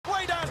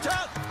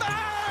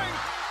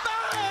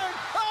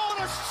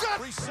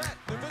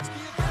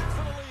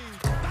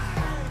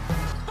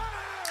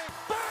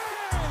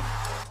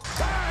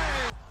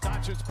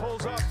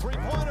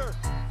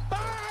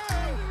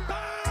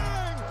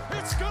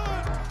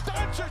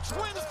Doncic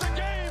wins the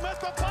game at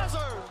the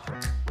buzzer.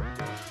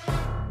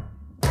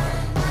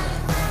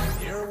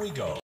 Here we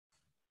go.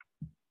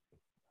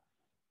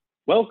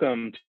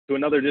 Welcome to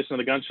another edition of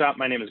The Gun Shop.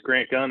 My name is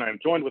Grant Gunn. I'm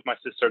joined with my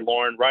sister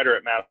Lauren, writer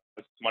at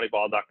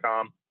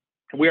MathMoneyball.com.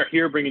 We are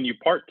here bringing you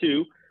part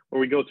two, where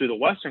we go through the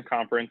Western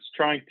Conference,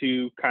 trying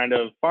to kind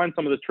of find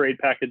some of the trade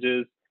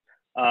packages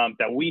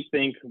that we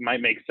think might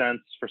make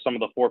sense for some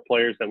of the four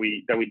players that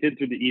we did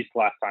through the East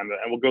last time.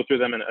 And we'll go through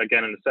them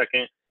again in a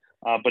second.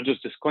 But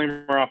just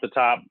disclaimer off the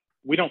top,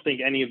 we don't think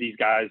any of these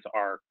guys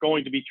are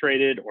going to be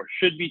traded or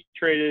should be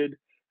traded.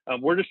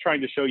 We're just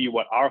trying to show you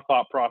what our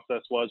thought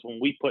process was when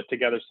we put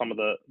together some of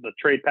the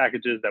trade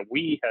packages that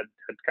we had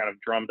kind of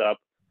drummed up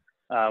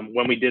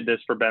when we did this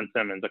for Ben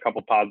Simmons a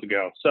couple pods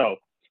ago. So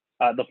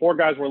the four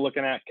guys we're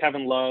looking at: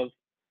 Kevin Love,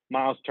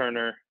 Miles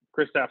Turner,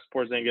 Kristaps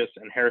Porzingis,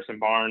 and Harrison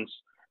Barnes.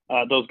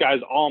 Those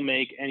guys all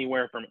make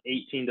anywhere from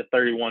 18 to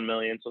 31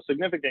 million. So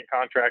significant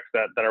contracts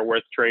that are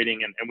worth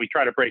trading. And we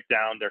try to break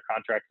down their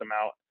contracts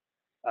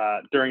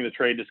amount during the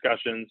trade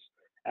discussions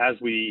as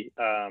we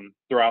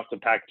throw out some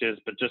packages.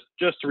 But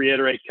just to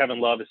reiterate, Kevin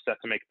Love is set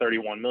to make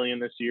 31 million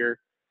this year,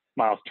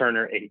 Miles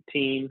Turner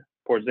 18,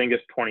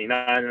 Porzingis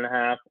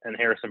 29.5, and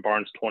Harrison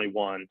Barnes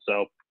 21.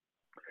 So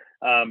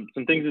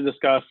some things to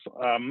discuss,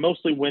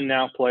 mostly win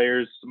now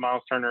players.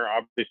 Miles Turner,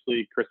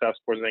 obviously, Kristaps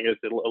Porzingis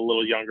a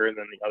little younger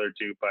than the other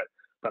two,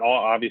 but all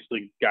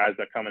obviously guys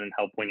that come in and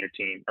help win your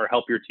team or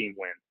help your team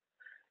win.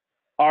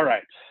 All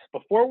right,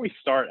 before we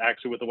start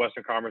actually with the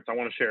Western Conference, I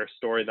want to share a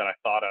story that I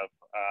thought of.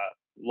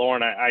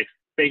 Lauren, I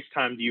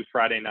FaceTimed you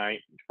Friday night.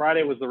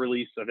 Friday was the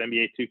release of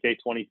NBA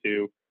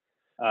 2K22.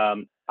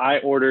 I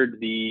ordered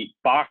the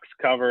box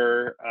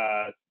cover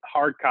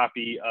hard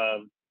copy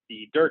of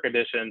the Dirk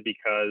edition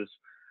because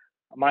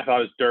my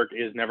thought is Dirk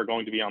is never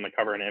going to be on the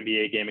cover of an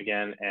NBA game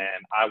again,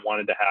 and I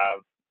wanted to have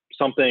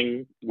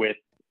something with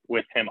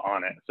him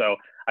on it. So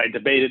I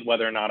debated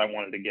whether or not I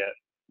wanted to get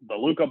the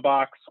Luka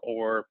box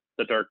or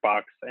the Dirk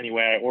box.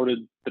 Anyway, I ordered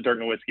the Dirk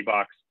Nowitzki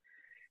box,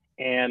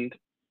 and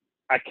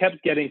I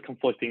kept getting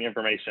conflicting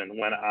information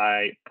when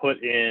I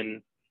put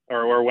in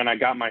or when I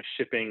got my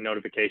shipping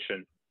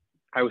notification.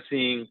 I was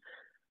seeing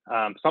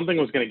something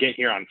was going to get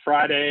here on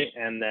Friday,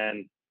 and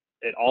then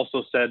it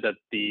also said that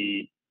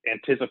the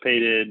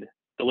anticipated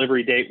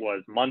delivery date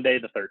was Monday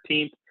the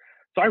 13th.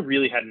 So I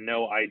really had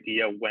no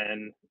idea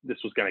when this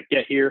was going to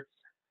get here.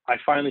 I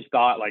finally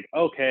thought, like,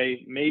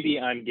 okay, maybe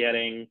I'm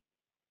getting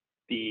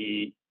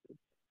the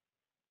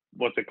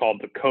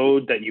the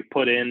code that you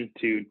put in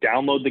to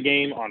download the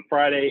game on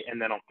Friday, and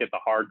then I'll get the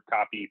hard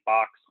copy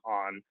box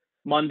on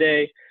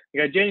Monday.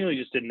 Like, I genuinely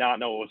just did not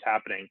know what was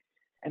happening.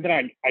 And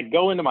then I'd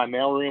go into my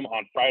mailroom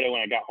on Friday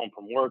when I got home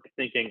from work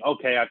thinking,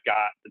 okay, I've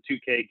got the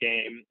 2K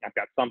game, I've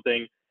got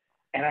something,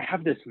 and I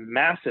have this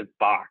massive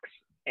box,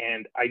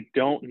 and I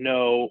don't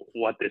know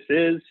what this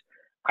is.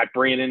 I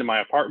bring it into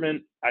my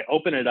apartment, I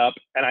open it up,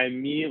 and I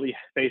immediately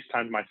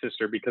FaceTimed my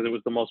sister because it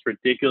was the most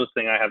ridiculous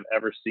thing I have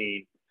ever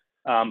seen.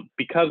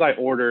 Because I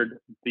ordered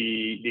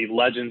the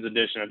Legends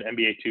edition of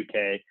NBA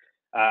 2K,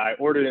 I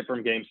ordered it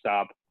from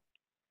GameStop.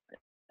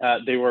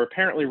 They were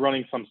apparently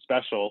running some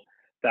special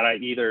that I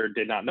either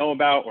did not know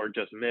about or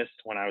just missed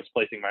when I was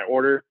placing my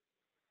order.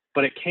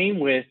 But it came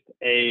with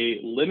a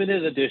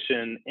limited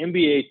edition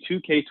NBA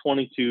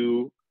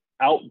 2K22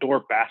 outdoor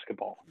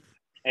basketball.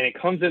 And it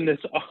comes in this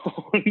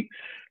own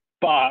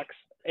box.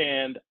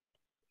 And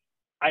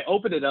I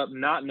opened it up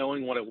not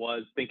knowing what it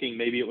was, thinking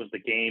maybe it was the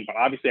game. But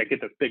obviously I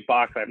get this big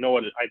box. I have no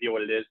idea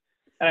what it is.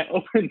 And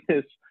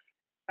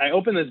I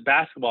opened this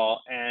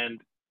basketball, and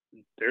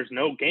there's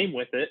no game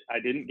with it. I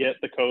didn't get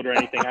the code or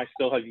anything. I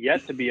still have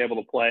yet to be able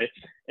to play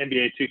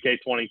NBA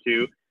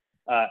 2K22.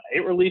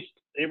 It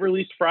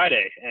released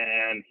Friday,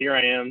 and here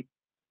I am.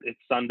 It's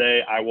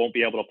Sunday. I won't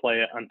be able to play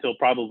it until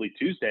probably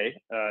Tuesday,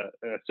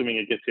 assuming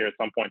it gets here at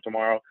some point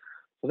tomorrow.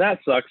 So that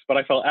sucks, but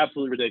I felt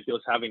absolutely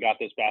ridiculous having got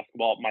this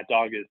basketball. My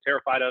dog is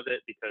terrified of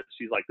it because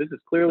she's like, this is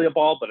clearly a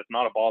ball, but it's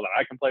not a ball that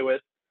I can play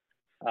with.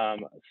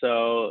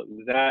 So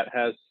that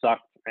has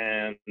sucked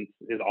and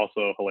is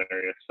also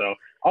hilarious. So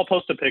I'll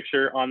post a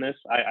picture on this.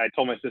 I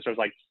told my sister, I was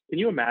like, can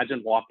you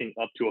imagine walking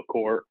up to a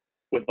court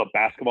with a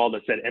basketball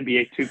that said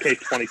NBA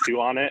 2K22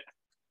 on it?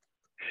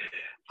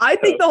 I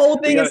think the whole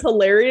thing is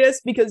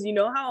hilarious because you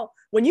know how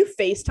when you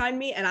FaceTime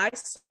me and I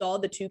saw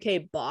the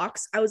 2K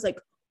box, I was like,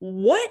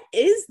 what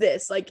is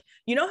this? Like,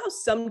 you know how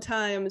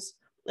sometimes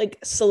like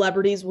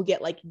celebrities will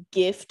get like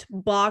gift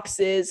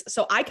boxes.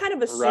 So I kind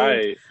of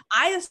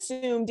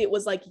assumed it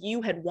was like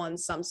you had won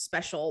some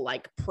special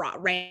like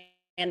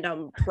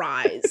random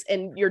prize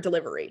in your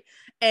delivery.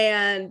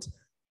 And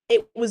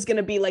it was going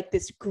to be like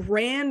this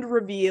grand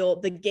reveal.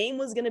 The game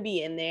was going to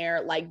be in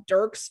there. Like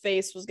Dirk's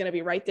face was going to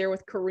be right there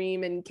with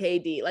Kareem and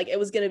KD. Like it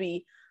was going to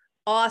be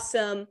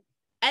awesome.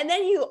 And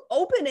then you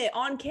open it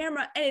on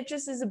camera and it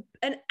just is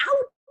an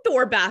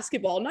outdoor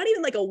basketball, not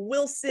even like a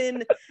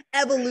Wilson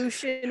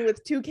evolution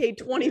with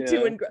 2K22.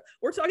 Yeah. And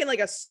we're talking like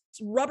a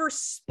rubber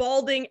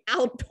Spalding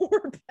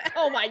outdoor.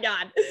 Oh my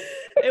God.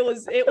 It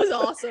was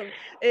awesome.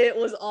 It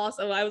was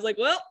awesome. I was like,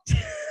 well,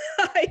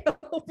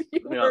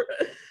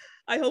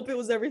 I I hope it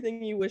was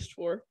everything you wished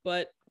for,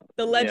 but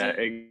the Legends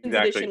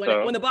exactly. edition,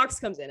 when the box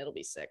comes in, it'll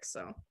be sick.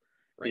 So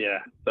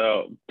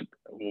so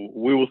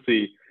we will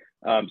see.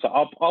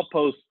 So I'll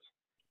post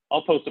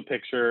a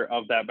picture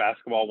of that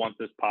basketball once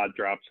this pod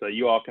drops, so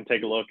you all can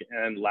take a look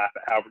and laugh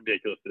at how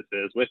ridiculous this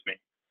is with me.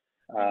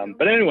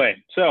 But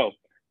anyway, so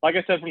like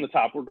I said from the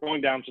top, we're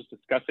going down just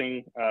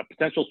discussing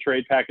potential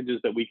trade packages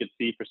that we could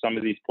see for some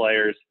of these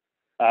players.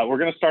 We're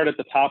going to start at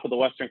the top of the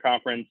Western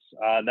Conference.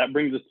 That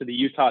brings us to the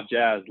Utah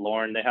Jazz,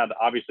 Lauren. They had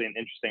obviously an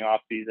interesting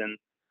offseason,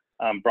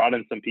 brought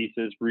in some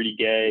pieces, Rudy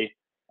Gay,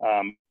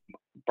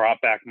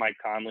 brought back Mike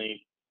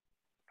Conley,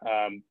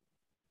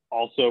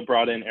 also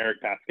brought in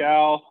Eric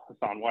Pascal,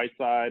 Hassan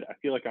Whiteside. I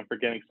feel like I'm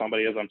forgetting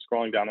somebody as I'm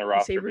scrolling down the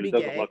roster, but it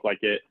doesn't look like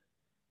it.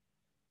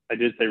 I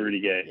did say Rudy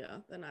Gay. Yeah,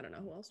 then I don't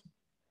know who else.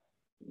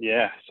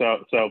 Yeah,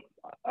 so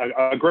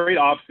a great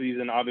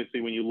offseason.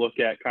 Obviously, when you look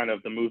at kind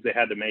of the moves they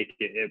had to make,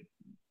 it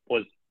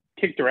was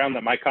kicked around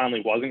that Mike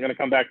Conley wasn't going to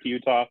come back to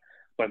Utah.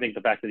 So I think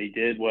the fact that he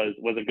did was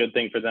a good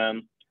thing for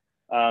them.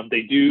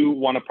 They do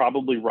want to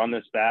probably run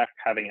this back,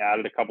 having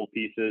added a couple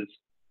pieces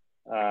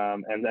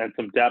and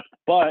some depth.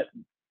 But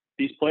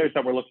these players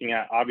that we're looking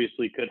at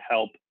obviously could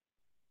help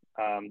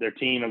their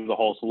team as a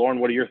whole. So, Lauren,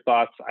 what are your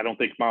thoughts? I don't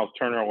think Miles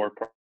Turner or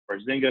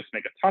Porzingis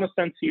make a ton of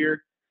sense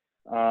here.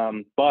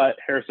 But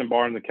Harrison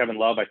Barnes and Kevin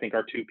Love, I think,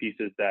 are two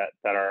pieces that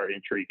are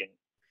intriguing.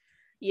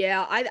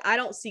 Yeah, I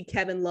don't see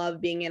Kevin Love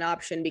being an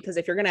option because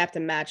if you're going to have to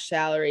match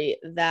salary,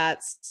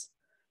 that's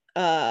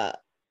tough.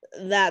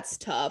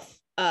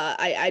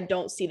 I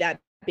don't see that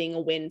being a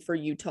win for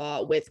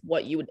Utah with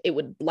what it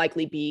would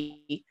likely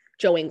be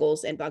Joe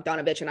Ingles and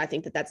Bogdanovich. And I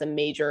think that that's a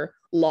major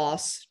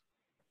loss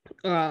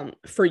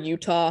for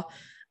Utah.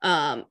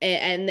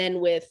 And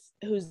then with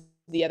who's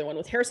the other one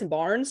with Harrison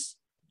Barnes?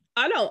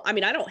 I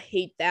don't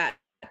hate that,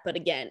 but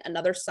again,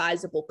 another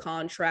sizable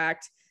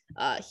contract.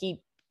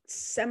 He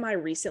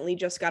semi-recently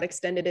just got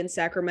extended in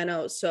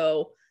Sacramento.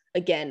 So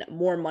again,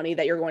 more money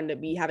that you're going to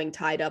be having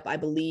tied up. I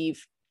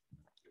believe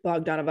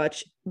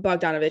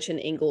Bogdanovich and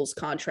Ingles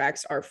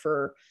contracts are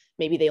for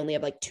maybe they only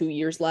have like 2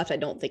 years left. I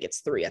don't think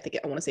it's 3. I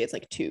want to say it's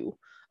like 2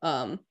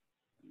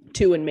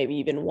 and maybe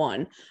even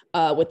 1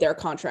 with their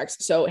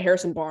contracts. So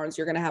Harrison Barnes,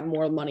 you're going to have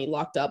more money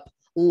locked up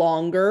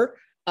longer.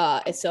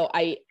 And so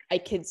I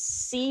could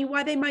see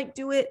why they might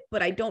do it,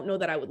 but I don't know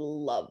that I would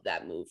love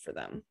that move for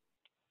them.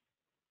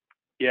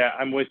 Yeah,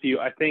 I'm with you.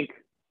 I think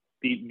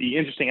the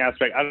interesting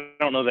aspect, I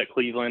don't know that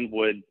Cleveland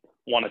would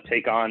want to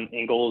take on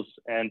Ingles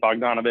and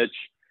Bogdanovich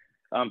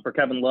for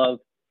Kevin Love,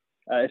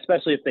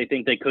 especially if they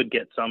think they could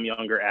get some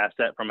younger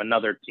asset from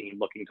another team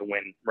looking to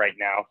win right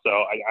now. So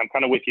I'm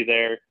kind of with you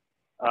there.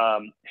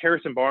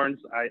 Harrison Barnes,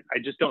 I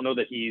just don't know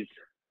that he's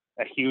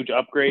a huge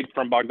upgrade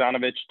from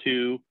Bogdanovich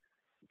to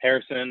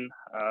Harrison,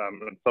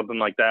 something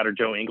like that, or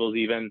Joe Ingles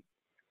even.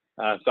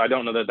 So I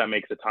don't know that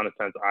makes a ton of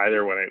sense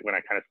either when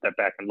I kind of step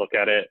back and look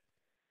at it.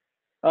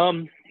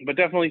 But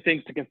definitely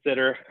things to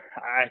consider.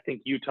 I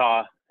think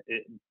Utah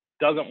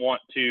doesn't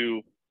want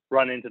to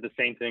run into the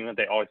same thing that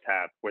they always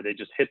have, where they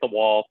just hit the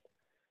wall,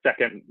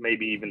 second,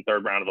 maybe even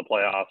third round of the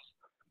playoffs,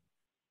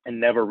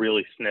 and never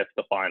really sniff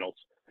the finals.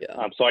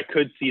 Yeah. So I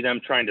could see them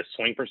trying to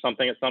swing for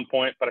something at some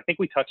point, but I think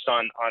we touched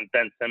on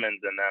Ben Simmons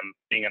and them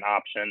being an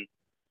option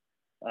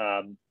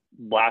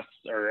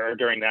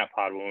during that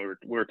pod when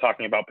we were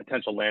talking about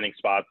potential landing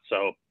spots.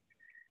 So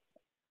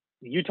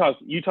Utah's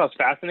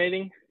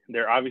fascinating.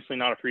 They're obviously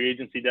not a free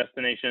agency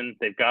destination.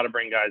 They've got to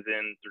bring guys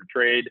in through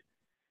trade.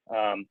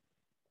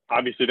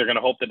 Obviously, they're going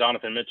to hope that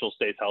Donovan Mitchell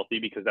stays healthy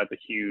because that's a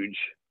huge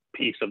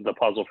piece of the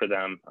puzzle for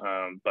them.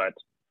 But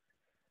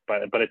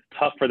it's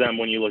tough for them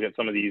when you look at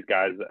some of these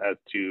guys as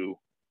to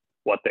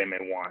what they may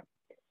want.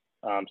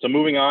 So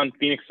moving on,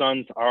 Phoenix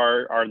Suns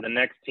are the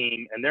next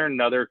team, and they're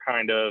another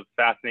kind of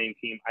fascinating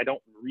team. I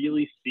don't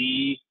really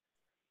see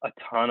a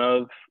ton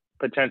of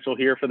potential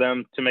here for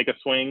them to make a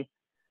swing.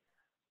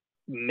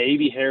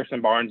 Maybe Harrison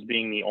Barnes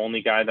being the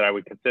only guy that I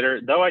would consider,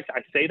 though I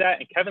say that,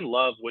 and Kevin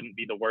Love wouldn't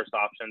be the worst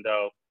option,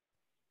 though.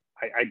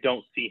 I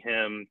don't see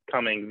him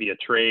coming via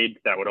trade.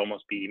 That would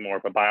almost be more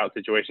of a buyout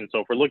situation. So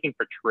if we're looking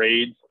for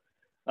trades,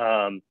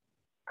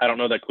 I don't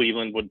know that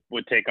Cleveland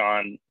would take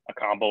on a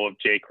combo of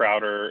Jay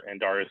Crowder and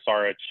Dario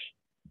Saric,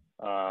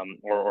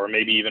 or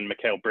maybe even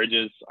Mikal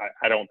Bridges.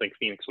 I don't think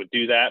Phoenix would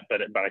do that,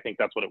 but I think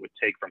that's what it would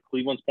take from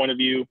Cleveland's point of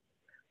view.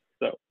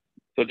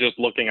 So just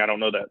looking, I don't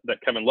know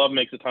that Kevin Love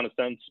makes a ton of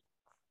sense.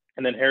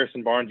 And then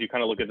Harrison Barnes, you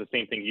kind of look at the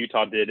same thing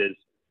Utah did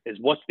is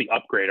what's the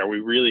upgrade? Are we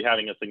really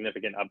having a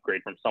significant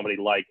upgrade from somebody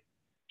like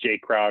Jay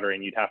Crowder?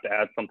 And you'd have to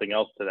add something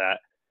else to that,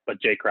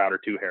 but Jay Crowder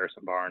to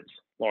Harrison Barnes.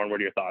 Lauren, what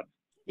are your thoughts?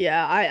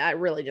 Yeah, I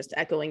really just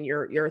echoing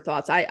your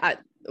thoughts.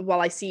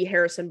 While I see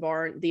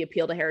the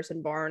appeal to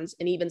Harrison Barnes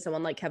and even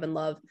someone like Kevin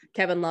Love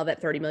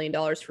at $30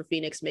 million for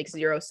Phoenix makes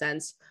zero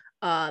sense.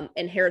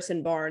 And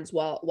Harrison Barnes,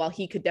 while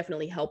he could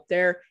definitely help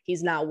there,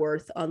 he's not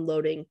worth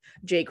unloading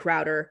Jay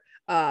Crowder.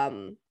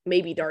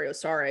 Maybe Dario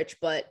Saric,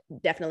 but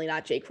definitely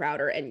not Jay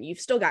Crowder. And you've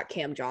still got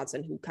Cam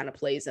Johnson, who kind of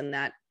plays in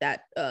that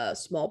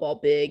small ball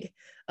big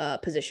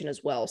position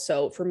as well.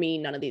 So for me,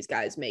 none of these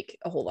guys make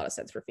a whole lot of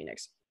sense for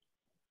Phoenix.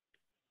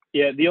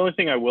 Yeah, the only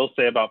thing I will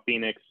say about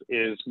Phoenix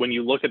is when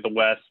you look at the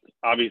West,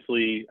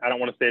 obviously, I don't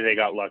want to say they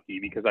got lucky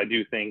because I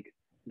do think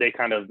they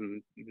kind of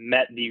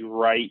met the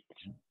right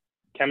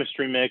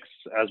chemistry mix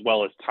as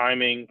well as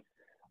timing,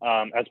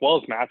 as well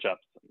as matchups.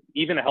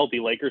 Even a healthy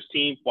Lakers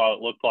team, while it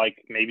looked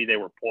like maybe they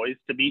were poised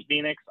to beat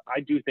Phoenix, I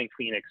do think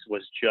Phoenix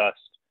was just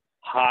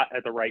hot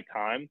at the right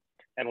time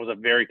and was a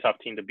very tough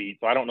team to beat.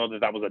 So I don't know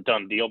that that was a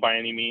done deal by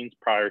any means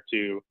prior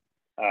to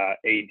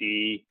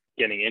AD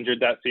getting injured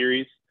that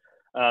series.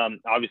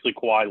 Obviously,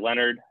 Kawhi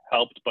Leonard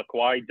helped, but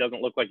Kawhi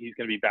doesn't look like he's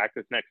going to be back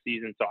this next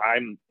season. So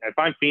if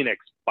I'm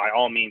Phoenix, by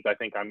all means, I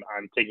think I'm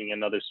taking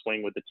another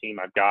swing with the team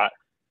I've got.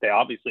 They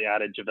obviously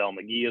added JaVale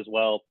McGee as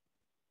well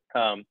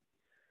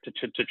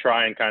to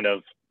try and kind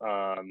of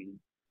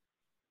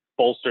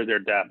bolster their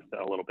depth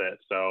a little bit.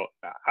 So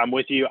I'm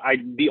with you.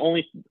 The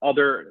only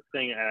other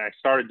thing, and I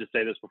started to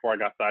say this before I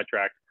got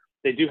sidetracked,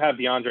 they do have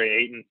DeAndre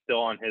Ayton still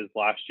on his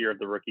last year of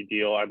the rookie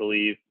deal, I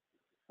believe,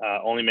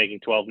 only making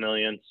 $12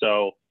 million.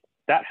 So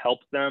that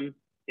helps them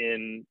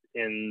in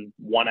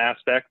one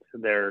aspect.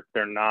 They're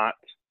not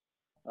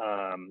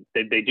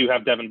they do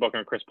have Devin Booker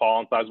and Chris Paul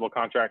on sizable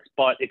contracts,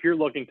 but if you're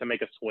looking to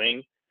make a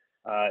swing,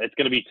 it's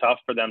going to be tough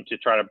for them to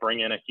try to bring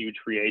in a huge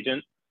free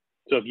agent.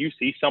 So if you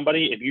see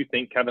somebody, if you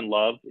think Kevin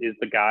Love is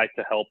the guy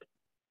to help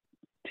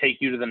take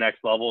you to the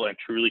next level and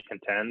truly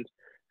contend,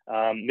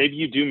 maybe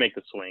you do make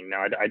the swing.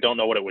 Now, I don't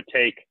know what it would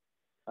take.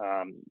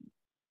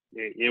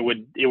 It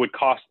would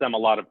cost them a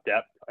lot of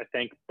depth, I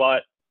think,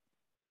 but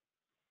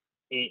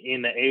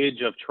in the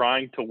age of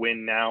trying to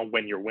win now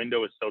when your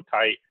window is so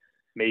tight,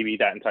 maybe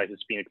that entices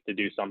Phoenix to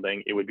do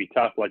something. It would be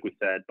tough, like we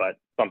said, but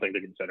something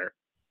to consider.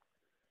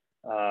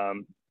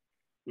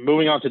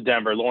 Moving on to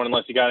Denver, Lauren,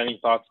 unless you got any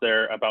thoughts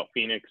there about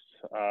Phoenix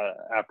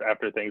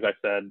after things I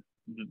said.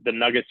 The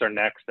Nuggets are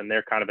next, and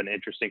they're kind of an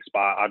interesting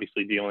spot.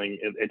 Obviously,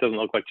 it doesn't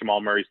look like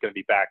Jamal Murray's going to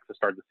be back to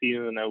start the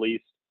season at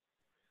least.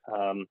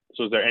 So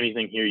is there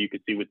anything here you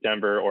could see with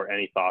Denver or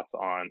any thoughts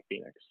on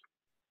Phoenix?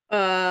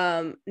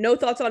 No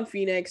thoughts on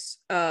Phoenix.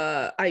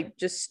 I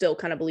just still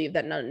kind of believe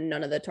that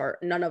none of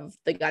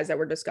the guys that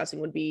we're discussing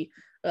would be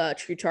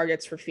true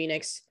targets for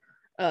Phoenix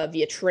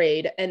via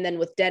trade. And then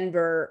with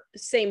Denver,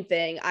 same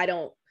thing.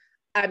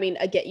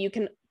 Again, you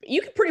can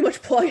pretty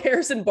much plug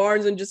Harrison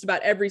Barnes in just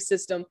about every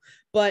system,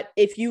 but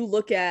if you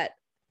look at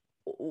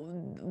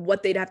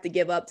what they'd have to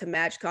give up to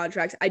match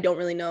contracts, I don't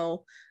really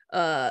know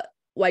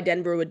why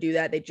Denver would do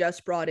that. They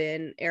just brought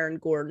in Aaron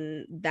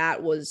Gordon.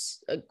 That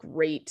was a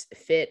great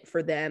fit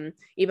for them.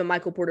 Even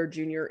Michael Porter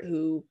Jr.,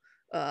 who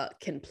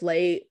can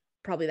play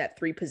probably that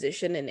 3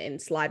 position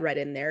and slide right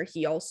in there.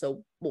 He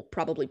also will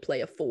probably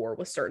play a 4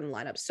 with certain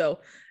lineups.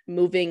 So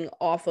moving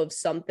off of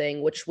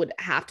something which would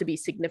have to be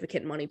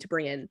significant money to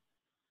bring in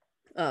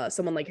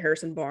someone like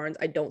Harrison Barnes,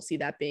 I don't see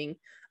that being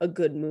a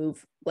good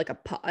move, like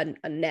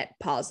a net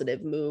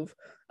positive move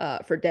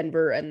for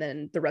Denver. And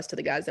then the rest of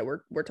the guys that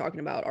we're talking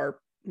about are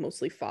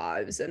mostly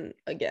 5s. And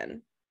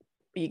again,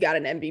 you got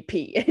an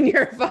MVP in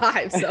your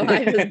 5. So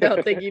I just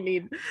don't think you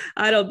need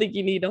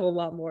a whole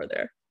lot more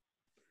there.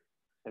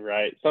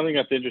 Right. Something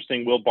that's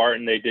interesting, Will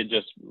Barton, they did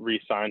just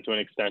re-sign to an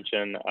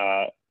extension.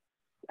 I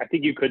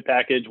think you could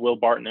package Will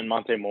Barton and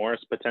Monte Morris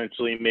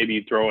potentially. Maybe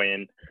you throw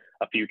in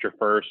a future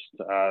first,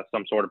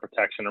 some sort of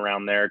protection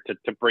around there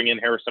to bring in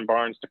Harrison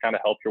Barnes to kind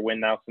of help your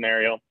win now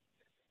scenario.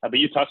 But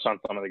you touched on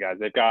some of the guys.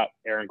 They've got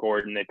Aaron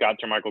Gordon. They've got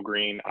Jermichael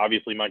Green,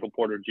 obviously Michael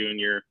Porter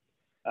Jr.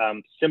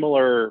 Not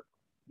similar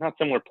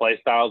play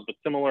styles, but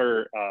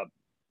similar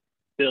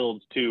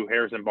builds to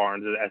Harrison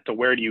Barnes as to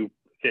where do you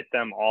fit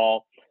them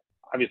all.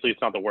 Obviously,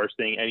 it's not the worst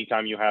thing.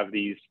 Anytime you have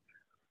these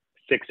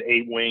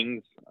 6'8"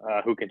 wings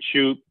who can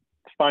shoot,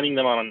 finding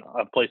them on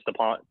a place to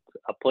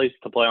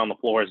play on the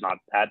floor is not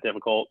that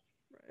difficult.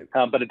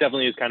 But it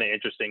definitely is kind of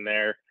interesting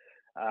there.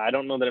 I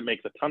don't know that it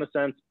makes a ton of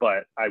sense,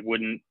 but I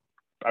wouldn't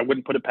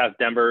put it past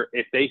Denver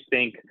if they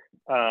think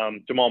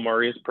Jamal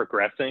Murray is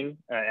progressing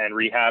and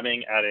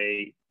rehabbing at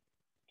a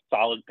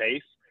solid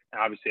pace. And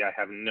obviously, I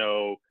have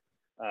no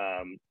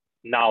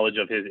knowledge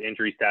of his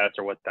injury status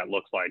or what that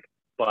looks like,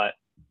 but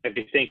if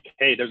you think,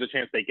 hey, there's a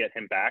chance they get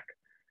him back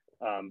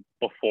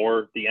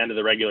before the end of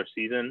the regular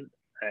season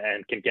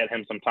and can get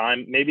him some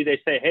time, maybe they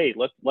say, hey,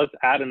 let's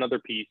add another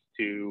piece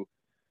to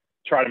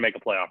try to make a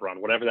playoff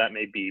run, whatever that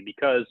may be,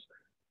 because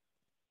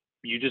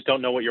you just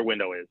don't know what your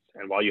window is.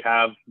 And while you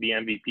have the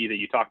MVP that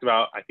you talked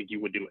about, I think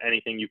you would do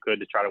anything you could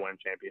to try to win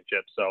a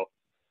championship. So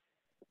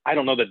I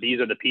don't know that these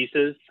are the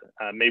pieces.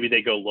 Maybe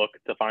they go look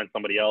to find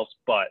somebody else,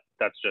 but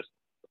that's just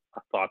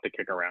a thought to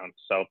kick around.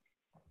 So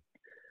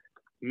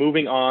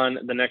moving on,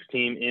 the next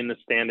team in the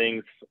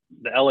standings,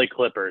 the LA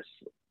Clippers.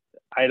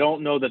 I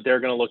don't know that they're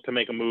going to look to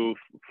make a move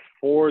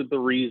for the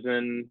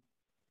reason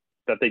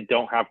that they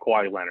don't have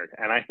Kawhi Leonard.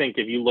 And I think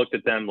if you looked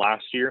at them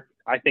last year,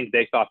 I think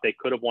they thought they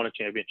could have won a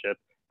championship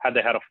had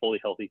they had a fully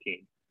healthy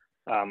team.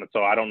 And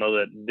so I don't know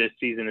that this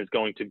season is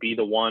going to be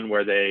the one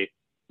where they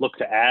look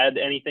to add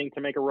anything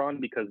to make a run,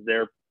 because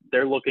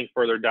they're looking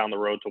further down the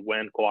road to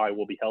when Kawhi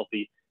will be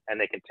healthy and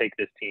they can take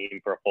this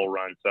team for a full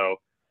run. So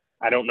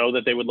I don't know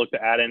that they would look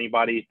to add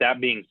anybody.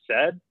 That being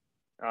said,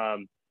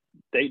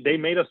 they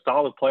made a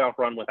solid playoff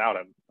run without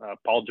him.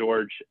 Paul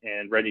George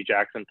and Reggie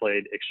Jackson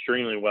played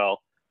extremely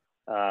well.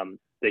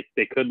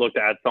 They could look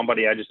to add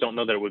somebody. I just don't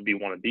know that it would be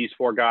one of these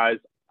four guys.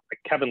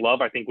 Kevin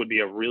Love, I think, would be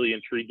a really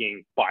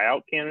intriguing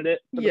buyout candidate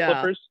for the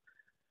Clippers.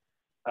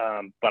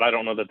 But I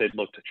don't know that they'd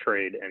look to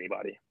trade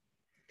anybody.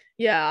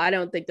 Yeah, I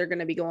don't think they're going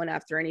to be going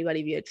after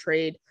anybody via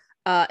trade.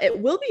 It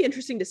will be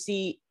interesting to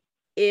see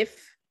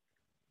if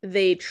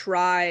they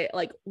try,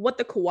 like, what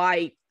the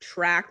Kawhi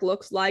track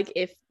looks like,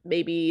 if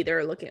maybe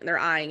they're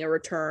eyeing a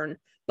return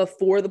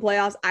before the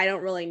playoffs. I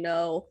don't really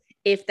know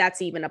if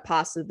that's even a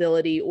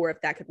possibility or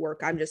if that could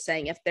work. I'm just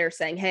saying, if they're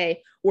saying,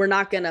 hey, we're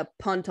not going to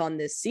punt on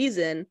this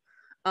season,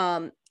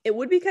 it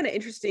would be kind of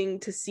interesting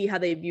to see how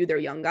they view their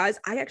young guys.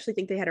 I actually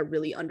think they had a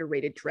really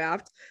underrated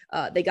draft.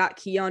 They got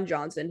Keon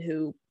Johnson,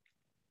 who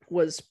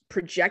was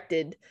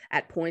projected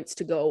at points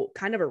to go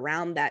kind of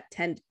around that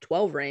 10 to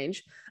 12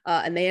 range.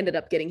 And they ended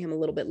up getting him a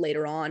little bit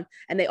later on.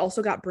 And they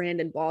also got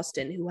Brandon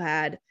Boston, who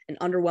had an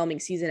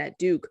underwhelming season at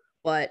Duke,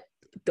 but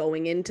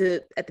going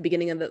into at the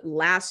beginning of the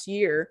last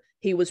year,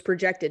 he was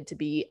projected to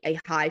be a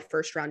high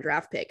first round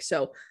draft pick.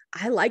 So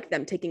I like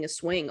them taking a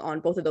swing on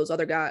both of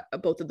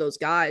those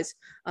guys.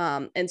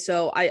 And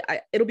so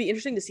it'll be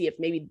interesting to see if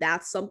maybe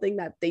that's something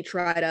that they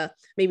try to,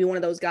 maybe one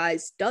of those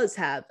guys does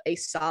have a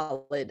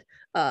solid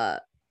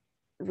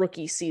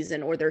rookie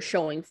season, or they're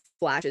showing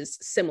flashes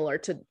similar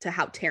to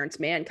how Terrence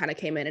Mann kind of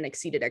came in and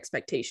exceeded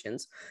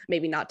expectations,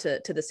 maybe not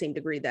to the same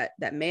degree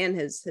that Mann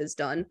has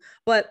done,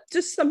 but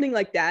just something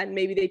like that.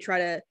 Maybe they try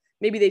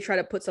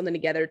to put something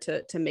together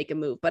to make a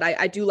move. But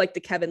I do like the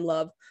Kevin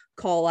Love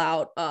call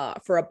out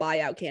for a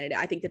buyout candidate.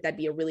 I think that'd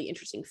be a really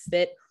interesting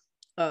fit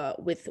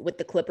with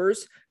the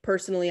Clippers.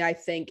 Personally, I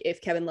think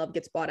if Kevin Love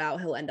gets bought out,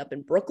 he'll end up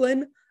in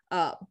Brooklyn.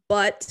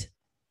 But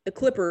the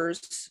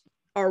Clippers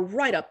are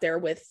right up there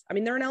with, I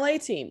mean, they're an LA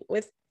team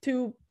with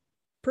two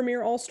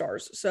premier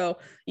all-stars. So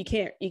you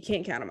can't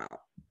count them out.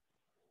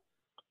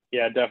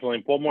 Yeah,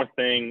 definitely. One more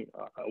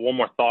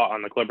thought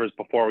on the Clippers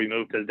before we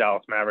move to the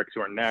Dallas Mavericks,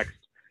 who are next.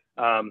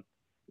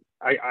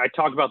 I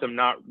talked about them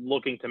not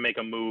looking to make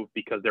a move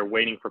because they're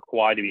waiting for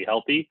Kawhi to be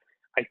healthy.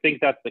 I think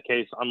that's the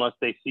case unless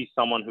they see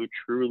someone who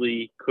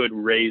truly could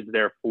raise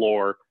their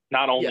floor,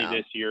 not only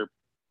this year,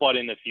 but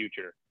in the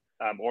future.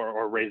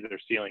 Or raise their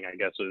ceiling, I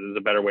guess is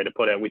a better way to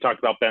put it. We talked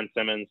about Ben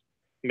Simmons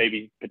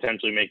maybe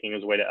potentially making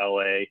his way to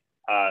LA,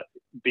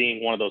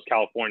 being one of those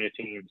California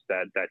teams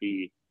that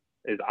he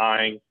is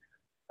eyeing.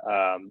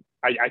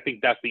 I think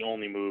that's the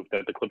only move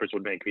that the Clippers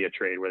would make via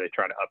trade, where they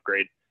try to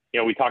upgrade.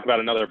 We talked about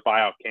another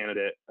buyout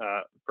candidate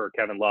for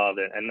Kevin Love,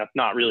 and that's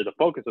not really the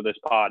focus of this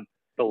pod.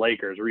 The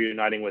Lakers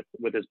reuniting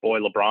with his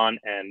boy LeBron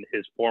and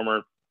his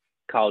former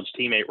college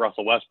teammate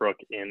Russell Westbrook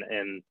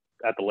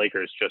at the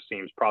Lakers just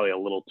seems probably a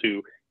little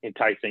too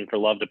enticing for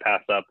Love to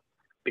pass up,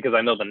 because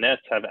I know the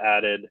Nets have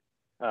added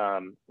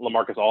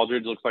LaMarcus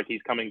Aldridge, looks like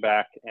he's coming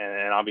back,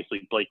 and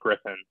obviously Blake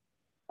Griffin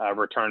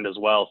returned as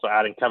well. So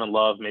adding Kevin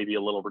Love may be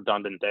a little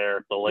redundant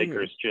there. The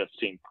Lakers just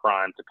seem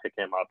primed to pick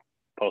him up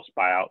post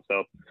buyout.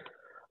 So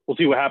we'll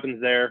see what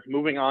happens there.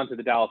 Moving on to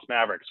the Dallas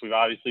Mavericks. We've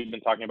obviously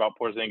been talking about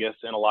Porzingis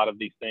and a lot of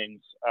these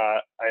things.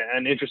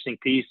 An interesting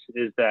piece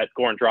is that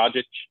Goran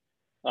Dragic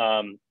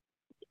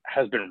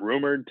has been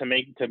rumored to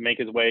make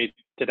his way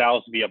to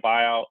Dallas via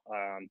buyout.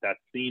 That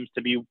seems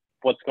to be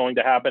what's going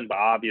to happen, but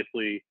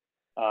obviously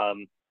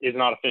is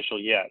not official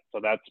yet. So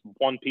that's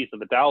one piece of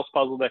the Dallas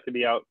puzzle that could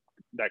be out,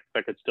 that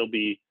could still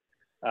be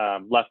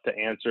left to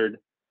answered.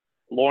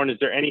 Lauren, is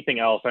there anything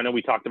else? I know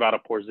we talked about a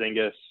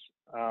Porzingis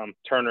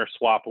Turner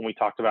swap when we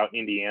talked about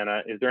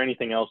Indiana. Is there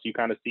anything else you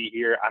kind of see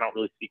here? I don't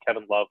really see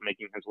Kevin Love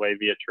making his way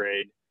via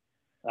trade.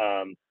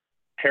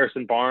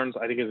 Harrison Barnes,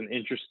 I think, is an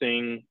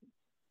interesting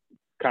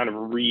kind of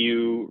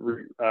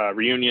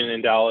reunion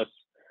in Dallas.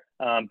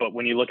 But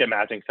when you look at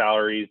matching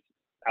salaries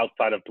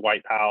outside of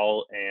Dwight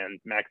Powell and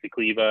Maxi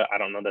Kleber, I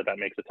don't know that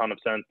makes a ton of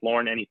sense.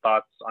 Lauren, any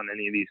thoughts on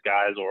any of these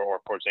guys or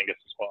Porzingis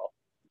as well?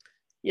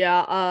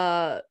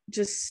 Yeah,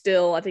 just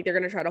still, I think they're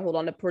going to try to hold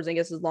on to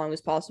Porzingis as long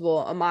as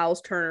possible. A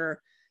Miles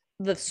Turner,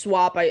 the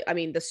swap, I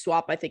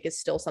think is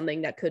still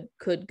something that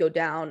could go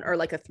down, or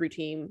like a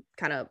 3-team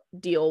kind of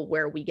deal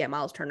where we get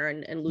Miles Turner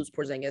and lose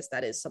Porzingis.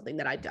 That is something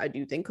that I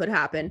do think could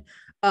happen.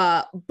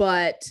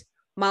 But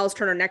Miles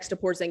Turner next to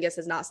Porzingis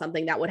is not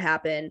something that would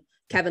happen.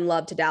 Kevin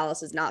Love to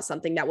Dallas is not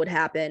something that would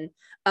happen.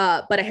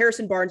 But a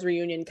Harrison Barnes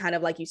reunion, kind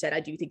of like you said, I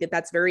do think that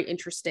that's very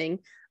interesting.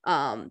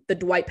 The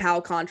Dwight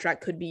Powell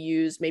contract could be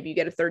used. Maybe you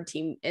get a third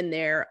team in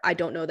there. I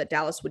don't know that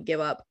Dallas would give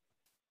up.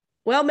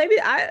 Well, maybe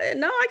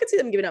I could see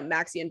them giving up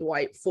Maxey and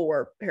Dwight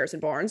for Harrison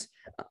Barnes.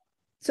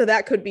 So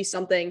that could be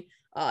something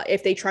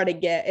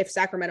if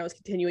Sacramento is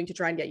continuing to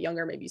try and get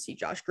younger, maybe you see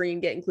Josh Green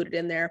get included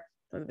in there.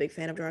 I'm a big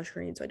fan of Josh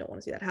Green, so I don't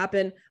want to see that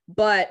happen.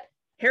 But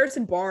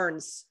Harrison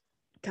Barnes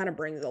kind of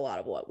brings a lot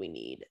of what we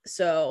need.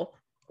 So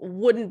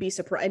wouldn't be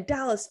surprised. And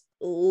Dallas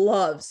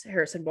loves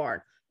Harrison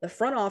Barnes. The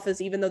front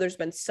office, even though there's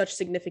been such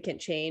significant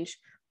change,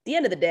 at the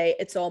end of the day,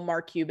 it's all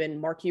Mark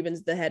Cuban. Mark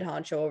Cuban's the head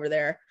honcho over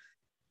there.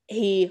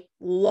 He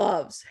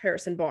loves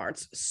Harrison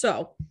Barnes.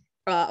 So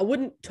I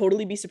wouldn't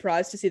totally be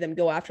surprised to see them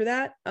go after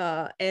that.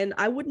 And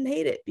I wouldn't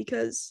hate it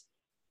because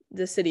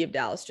the city of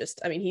Dallas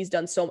he's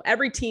done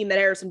every team that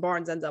Harrison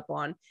Barnes ends up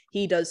on,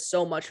 he does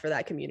so much for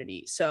that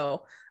community.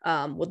 So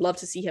would love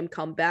to see him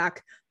come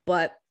back.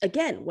 But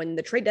again, when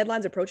the trade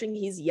deadline's approaching,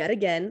 he's yet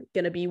again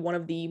going to be one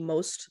of the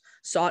most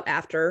sought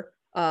after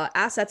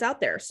assets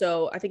out there.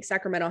 So I think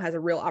Sacramento has a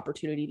real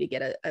opportunity to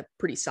get a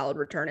pretty solid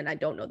return. And I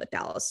don't know that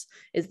Dallas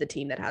is the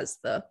team that has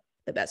the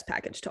best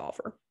package to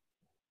offer.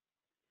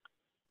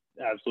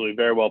 Absolutely.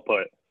 Very well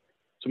put.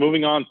 So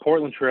moving on,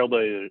 Portland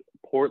Trailblazers,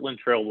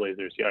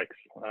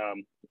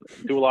 yikes.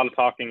 Do a lot of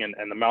talking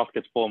and the mouth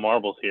gets full of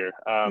marbles here.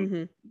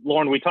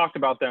 Lauren, we talked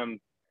about them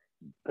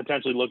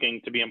potentially looking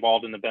to be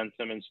involved in the Ben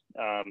Simmons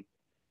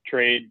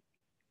trade.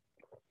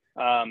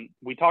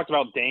 We talked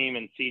about Dame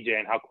and CJ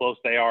and how close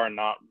they are and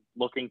not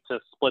looking to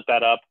split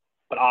that up.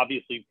 But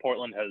obviously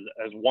Portland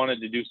has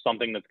wanted to do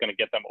something that's going to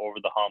get them over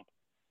the hump.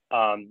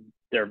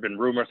 There have been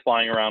rumors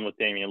flying around with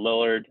Damian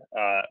Lillard.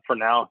 For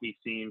now, he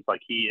seems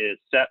like he is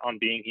set on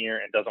being here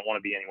and doesn't want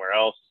to be anywhere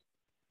else.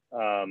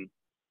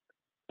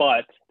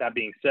 But that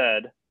being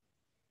said,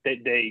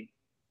 they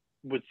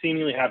would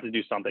seemingly have to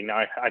do something.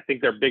 Now, I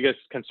think their biggest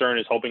concern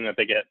is hoping that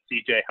they get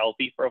CJ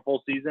healthy for a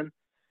full season.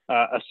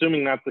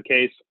 Assuming that's the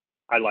case,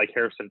 I like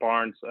Harrison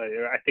Barnes.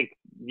 I think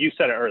you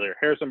said it earlier.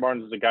 Harrison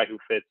Barnes is a guy who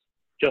fits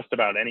just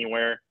about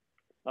anywhere.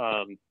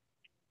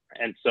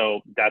 And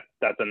so that's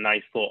a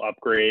nice little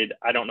upgrade.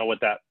 I don't know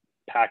what that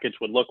package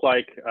would look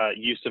like.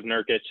 Yusuf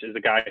Nurkic is a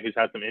guy who's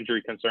had some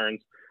injury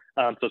concerns.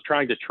 So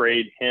trying to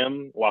trade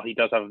him while he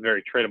does have a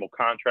very tradable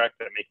contract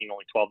and making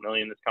only $12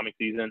 million this coming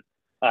season,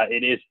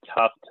 it is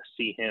tough to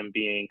see him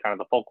being kind of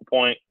the focal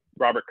point.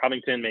 Robert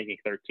Covington making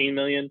 $13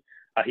 million.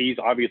 He's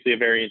obviously a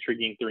very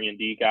intriguing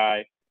 3-and-D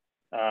guy.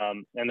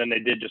 And then they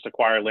did just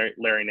acquire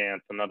Larry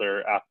Nance,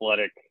 another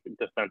athletic,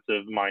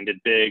 defensive-minded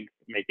big,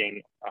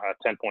 making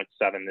 10.7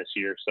 this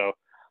year. So,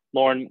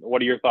 Lauren,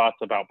 what are your thoughts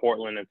about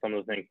Portland and some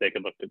of the things they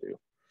could look to do?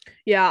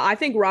 Yeah, I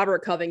think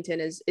Robert Covington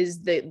is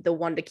the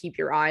one to keep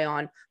your eye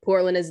on.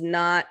 Portland is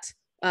not,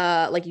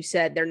 like you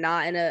said, they're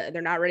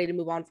not ready to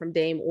move on from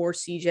Dame or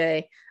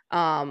CJ.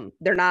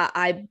 They're not.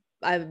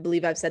 I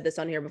believe I've said this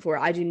on here before.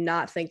 I do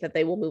not think that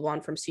they will move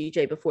on from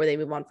CJ before they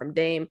move on from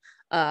Dame.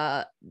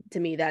 To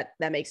me, that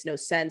makes no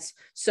sense.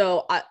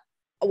 So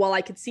while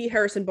I could see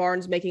Harrison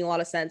Barnes making a lot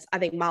of sense, I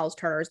think Miles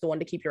Turner is the one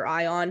to keep your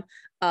eye on.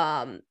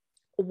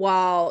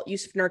 While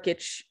Yusuf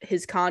Nurkic,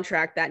 his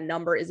contract, that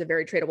number is a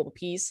very tradable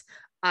piece.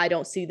 I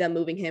don't see them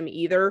moving him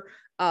either.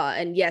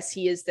 And yes,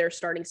 he is their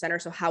starting center.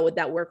 So how would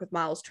that work with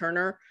Miles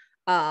Turner?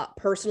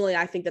 Personally,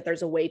 I think that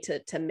there's a way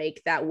to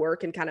make that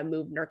work and kind of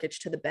move Nurkic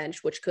to the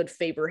bench, which could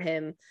favor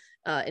him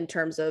in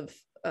terms of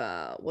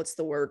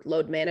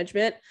load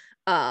management.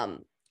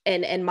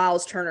 And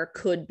Miles Turner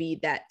could be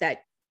that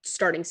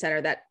starting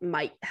center that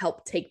might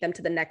help take them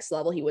to the next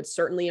level. He would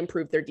certainly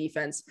improve their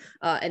defense.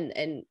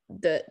 And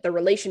the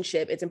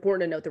relationship, it's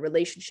important to note the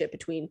relationship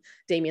between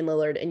Damian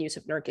Lillard and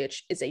Yusuf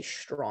Nurkic is a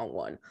strong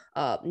one.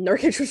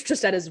 Nurkic was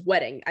just at his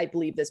wedding, I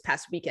believe this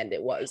past weekend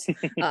it was.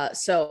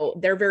 So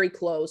they're very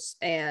close.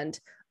 And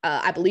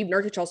I believe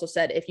Nurkic also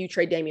said, if you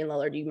trade Damian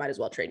Lillard, you might as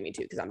well trade me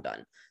too, because I'm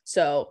done.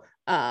 So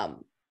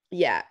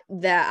yeah,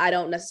 that I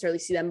don't necessarily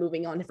see them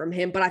moving on from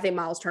him, but I think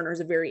Miles Turner is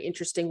a very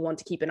interesting one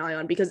to keep an eye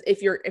on, because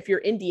if you're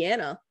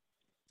Indiana,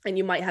 and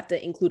you might have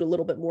to include a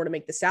little bit more to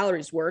make the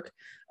salaries work.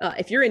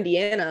 If you're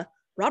Indiana,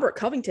 Robert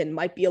Covington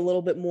might be a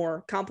little bit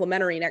more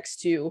complimentary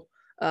next to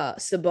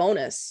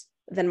Sabonis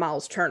than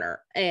Miles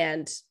Turner.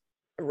 And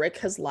Rick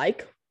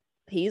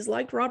he's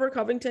liked Robert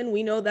Covington.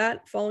 We know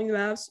that, following the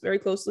Mavs very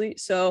closely.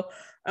 So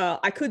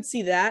I could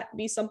see that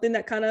be something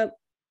that kind of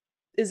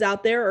is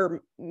out there,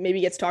 or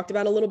maybe gets talked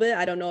about a little bit.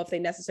 I don't know if they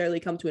necessarily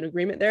come to an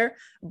agreement there,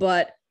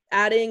 but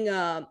adding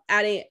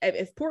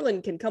if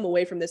Portland can come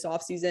away from this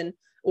offseason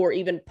or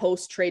even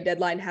post trade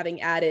deadline,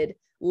 having added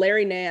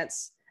Larry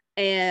Nance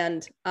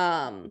and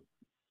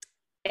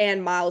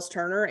Miles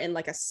Turner in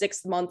like a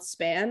 6-month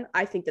span,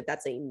 I think that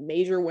that's a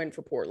major win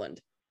for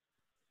Portland.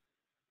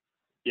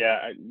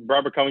 Yeah,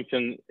 Robert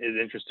Covington is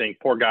interesting.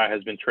 Poor guy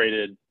has been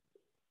traded.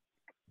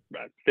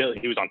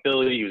 He was on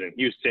Philly, he was in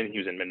Houston, he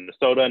was in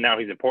Minnesota, now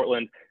he's in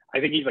Portland. I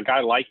think he's a guy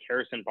like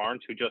Harrison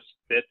Barnes who just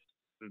fits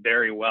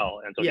very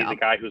well. And so he's a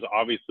guy who's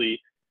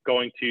obviously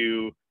going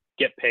to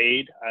get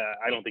paid.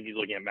 I don't think he's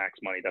looking at max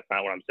money. That's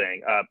not what I'm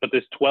saying. But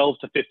this $12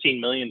 to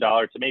 $15 million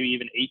to maybe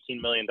even $18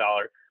 million,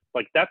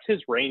 like that's his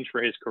range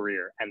for his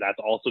career. And that's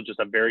also just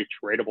a very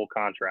tradable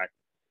contract.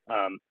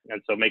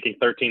 And so making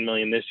 $13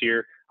 million this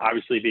year,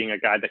 obviously being a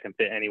guy that can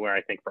fit anywhere,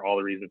 I think for all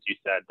the reasons you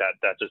said,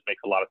 that just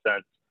makes a lot of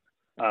sense.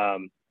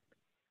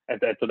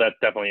 So that's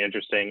definitely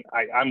interesting.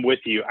 I'm with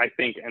you. I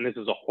think, and this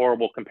is a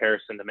horrible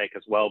comparison to make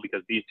as well,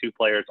 because these two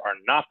players are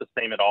not the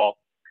same at all.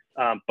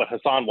 But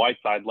Hassan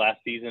Whiteside last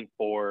season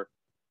for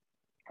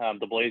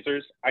the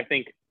Blazers, I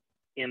think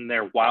in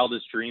their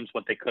wildest dreams,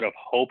 what they could have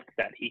hoped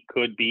that he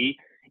could be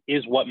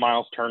is what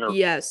Miles Turner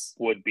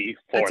would be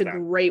for them. That's a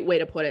great way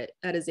to put it.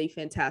 That is a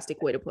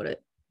fantastic way to put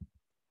it.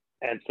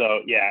 And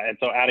so, yeah. And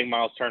so adding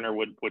Miles Turner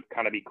would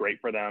kind of be great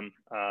for them.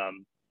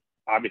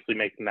 obviously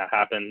making that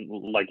happen.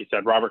 Like you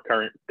said, Robert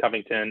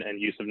Covington and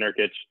Yusuf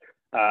Nurkic,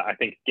 I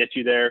think gets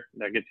you there.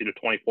 That gets you to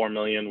 24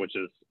 million, which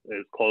is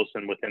close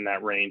and within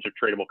that range of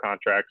tradable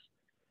contracts.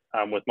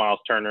 With Miles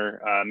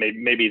Turner,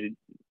 maybe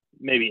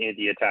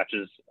Indy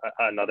attaches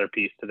another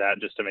piece to that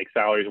just to make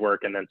salaries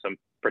work, and then some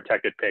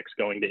protected picks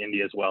going to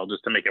Indy as well,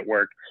 just to make it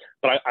work.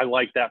 But I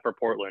like that for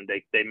Portland.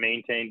 They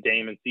maintain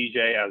Dame and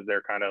CJ as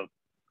their kind of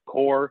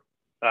core,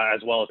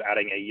 as well as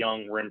adding a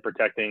young rim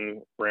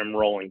protecting, rim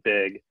rolling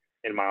big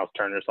in Miles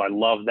Turner. So I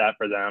love that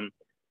for them.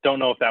 Don't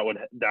know if that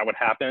would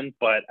happen,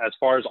 but as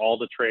far as all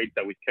the trades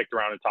that we've kicked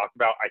around and talked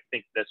about, I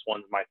think this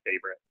one's my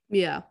favorite.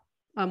 Yeah,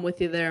 I'm with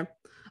you there.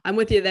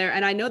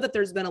 And I know that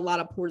there's been a lot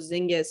of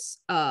Porzingis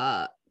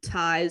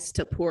ties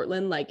to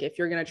Portland. Like if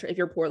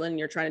you're Portland and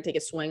you're trying to take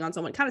a swing on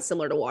someone, kind of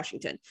similar to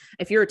Washington.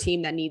 If you're a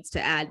team that needs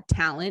to add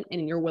talent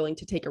and you're willing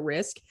to take a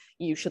risk,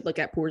 you should look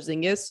at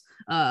Porzingis.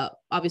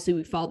 Obviously,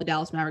 we follow the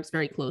Dallas Mavericks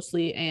very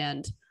closely,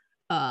 and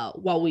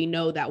while we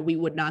know that we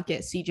would not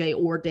get CJ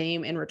or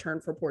Dame in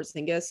return for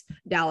Porzingis,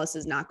 Dallas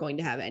is not going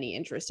to have any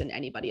interest in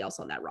anybody else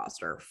on that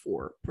roster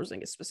for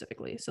Porzingis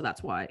specifically. So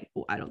that's why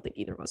I don't think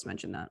either of us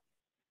mentioned that.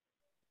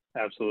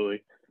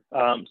 Absolutely.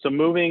 So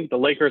moving, the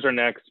Lakers are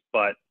next,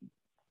 but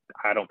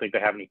I don't think they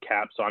have any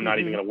cap, so I'm not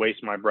even going to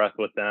waste my breath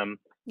with them.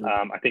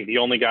 I think the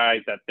only guy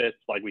that fits,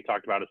 like we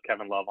talked about, is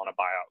Kevin Love on a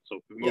buyout.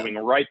 So moving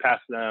right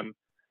past them,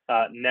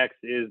 next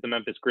is the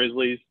Memphis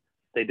Grizzlies.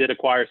 They did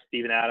acquire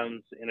Steven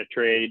Adams in a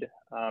trade.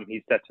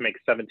 He's set to make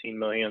 $17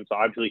 million, so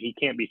obviously he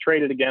can't be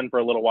traded again for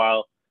a little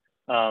while.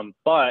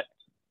 But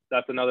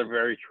that's another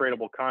very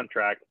tradable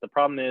contract. The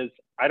problem is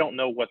I don't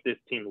know what this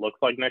team looks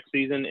like next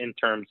season in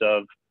terms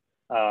of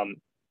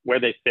where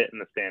they fit in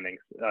the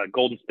standings.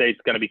 Golden State's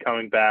going to be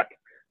coming back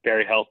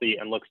very healthy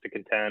and looks to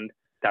contend.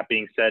 That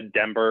being said,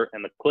 Denver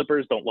and the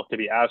Clippers don't look to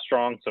be as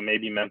strong, so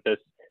maybe Memphis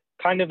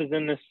kind of is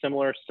in this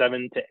similar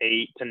 7 to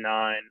 8 to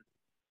 9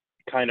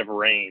 kind of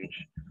range.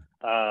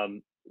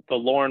 So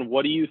Lauren,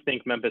 what do you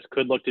think Memphis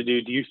could look to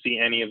do? Do you see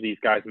any of these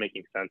guys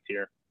making sense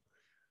here?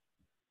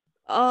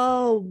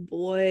 Oh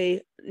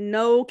boy,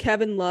 no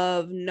Kevin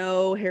Love,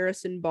 no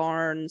Harrison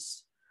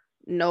Barnes,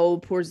 no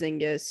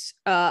Porzingis.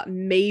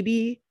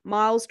 Maybe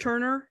Miles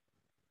Turner.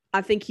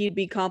 I think he'd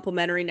be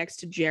complimentary next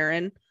to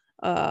Jaren.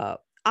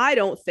 I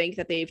don't think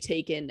that they've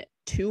taken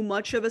too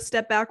much of a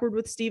step backward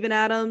with Steven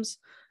Adams.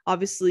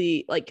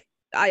 Obviously, like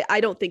I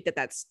don't think that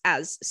that's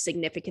as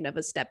significant of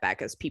a step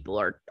back as people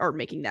are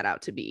making that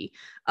out to be.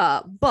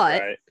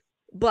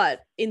 But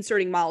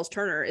inserting Miles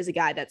Turner is a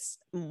guy that's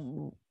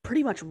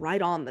pretty much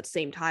right on the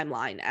same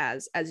timeline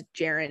as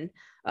Jaren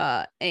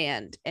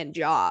and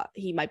Ja.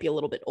 He might be a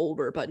little bit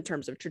older, but in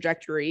terms of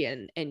trajectory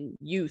and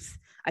youth,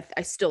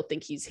 I still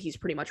think he's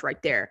pretty much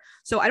right there.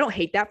 So I don't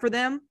hate that for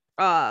them.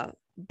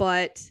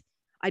 But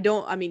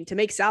to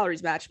make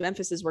salaries match,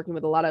 Memphis is working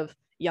with a lot of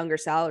younger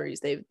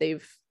salaries.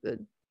 They've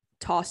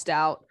tossed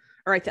out,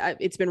 or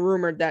it's been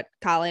rumored that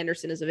Kyle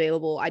Anderson is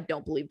available. I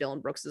don't believe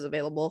Dylan Brooks is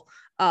available.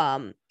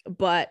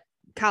 But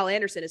Kyle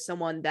Anderson is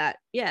someone that,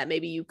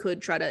 maybe you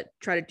could try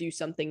to do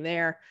something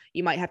there.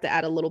 You might have to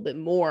add a little bit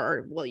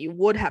more. Well, you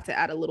would have to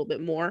add a little bit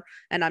more,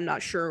 and I'm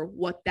not sure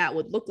what that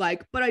would look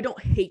like, but I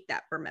don't hate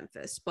that for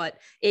Memphis. But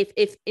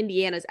if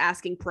Indiana's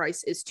asking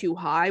price is too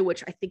high,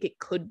 which I think it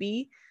could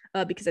be,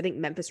 because I think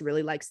Memphis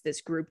really likes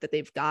this group that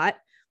they've got,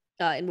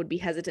 and would be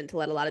hesitant to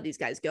let a lot of these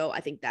guys go, I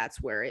think that's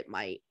where it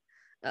might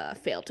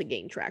fail to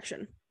gain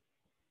traction.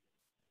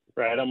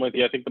 Right, I'm with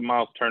you. I think the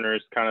Miles Turner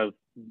is kind of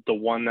the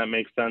one that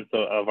makes sense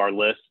of our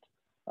list.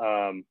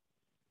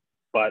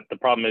 But the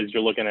problem is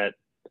you're looking at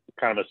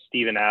kind of a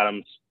Steven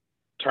Adams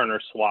Turner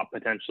swap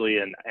potentially,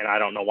 and I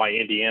don't know why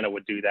Indiana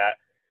would do that,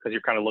 because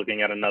you're kind of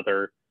looking at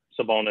another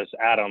Sabonis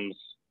Adams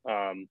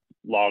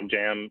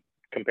logjam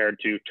compared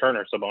to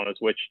Turner Sabonis,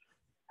 which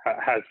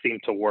has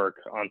seemed to work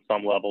on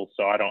some levels.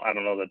 So I don't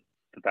know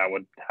that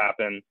would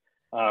happen.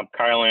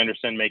 Kyle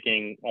Anderson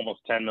making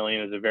almost $10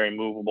 million is a very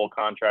movable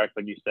contract,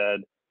 like you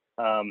said.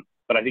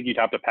 But I think you'd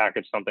have to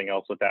package something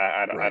else with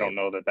that. I don't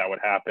know that would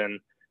happen.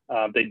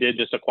 They did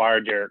just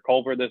acquire Jarrett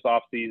Culver this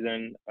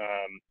offseason.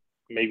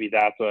 Maybe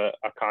that's a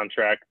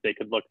contract they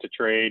could look to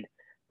trade.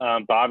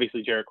 But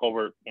obviously Jarrett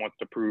Culver wants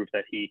to prove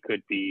that he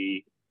could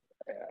be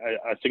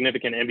a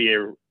significant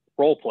NBA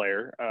role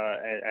player.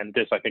 And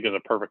this, I think, is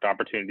a perfect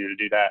opportunity to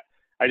do that.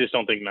 I just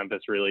don't think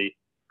Memphis really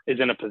is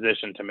in a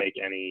position to make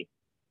any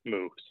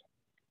moves.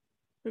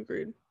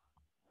 Agreed.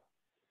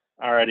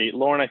 Alrighty,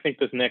 Lauren, I think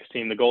this next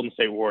team, the Golden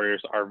State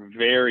Warriors, are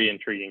very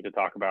intriguing to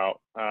talk about,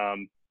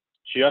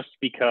 just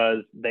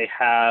because they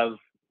have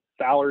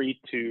salary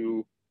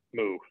to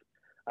move.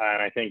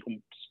 And I think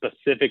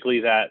specifically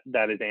that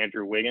is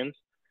Andrew Wiggins.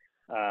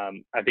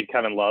 I think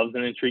Kevin Love's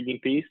an intriguing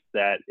piece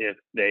that if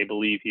they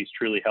believe he's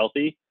truly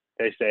healthy,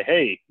 they say,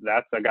 hey,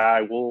 that's a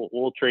guy,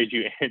 we'll trade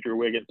you Andrew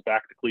Wiggins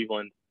back to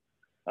Cleveland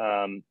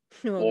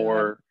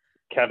or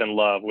Kevin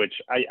Love, which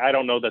I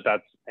don't know that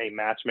that's a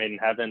match made in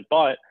heaven,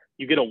 but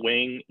you get a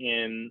wing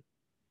in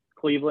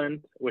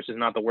Cleveland, which is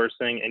not the worst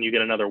thing, and you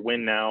get another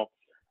win now,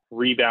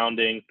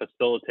 rebounding,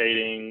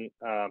 facilitating,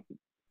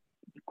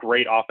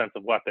 great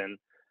offensive weapon.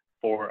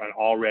 for an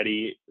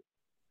already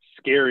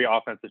scary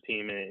offensive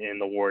team in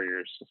the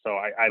Warriors. So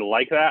I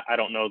like that. I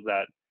don't know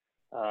that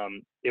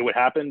it would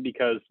happen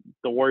because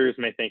the Warriors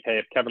may think, hey,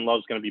 if Kevin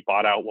Love's going to be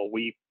bought out, well,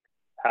 we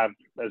have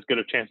as good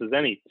a chance as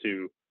any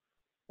to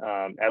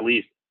at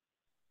least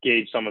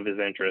gauge some of his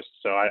interest.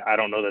 So I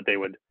don't know that they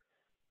would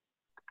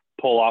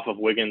pull off of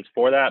Wiggins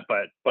for that,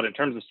 but in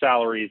terms of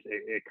salaries,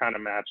 it kind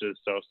of matches.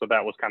 So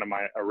that was kind of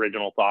my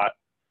original thought.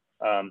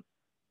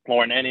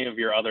 Lauren, any of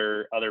your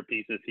other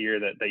pieces here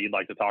that you'd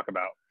like to talk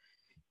about?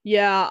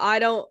 Yeah, I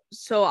don't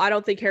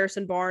think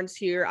Harrison Barnes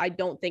here. I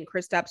don't think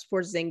Kristaps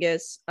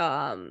Porzingis.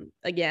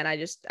 Again,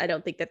 I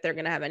don't think that they're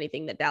going to have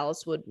anything that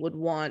Dallas would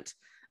want.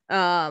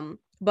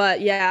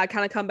 But yeah, I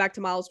kind of come back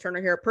to Miles Turner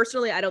here.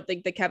 Personally, I don't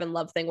think the Kevin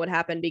Love thing would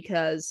happen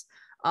because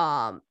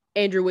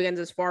Andrew Wiggins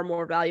is far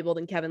more valuable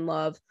than Kevin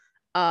Love.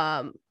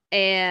 But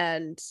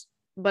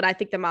I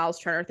think the Miles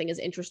Turner thing is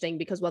interesting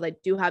because while they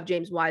do have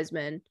James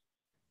Wiseman,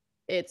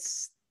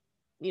 it's,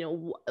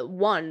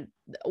 one,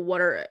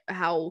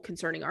 how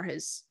concerning are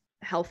his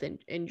health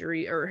and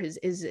injury or his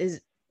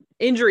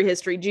injury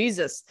history?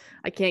 Jesus,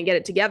 I can't get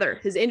it together.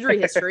 His injury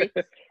history.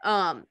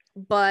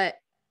 But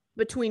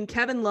between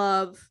Kevin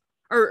Love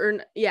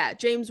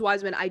James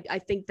Wiseman, I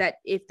think that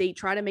if they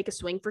try to make a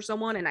swing for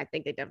someone, and I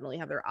think they definitely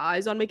have their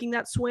eyes on making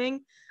that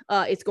swing,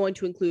 it's going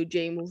to include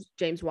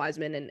James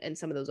Wiseman and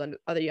some of those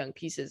other young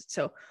pieces.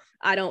 So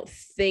I don't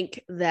think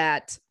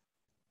that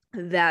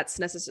that's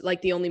necessary.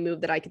 Like the only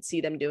move that I could see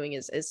them doing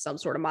is some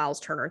sort of Miles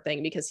Turner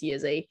thing because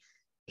he's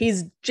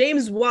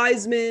James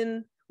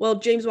Wiseman. Well,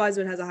 James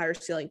Wiseman has a higher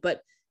ceiling,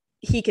 but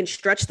he can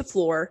stretch the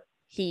floor.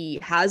 He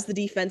has the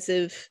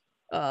defensive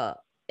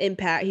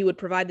impact. He would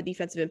provide the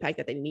defensive impact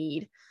that they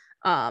need.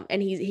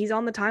 And he's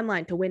on the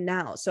timeline to win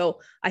now.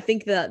 So I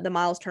think the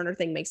Miles Turner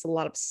thing makes a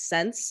lot of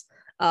sense.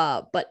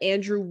 But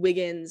Andrew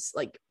Wiggins,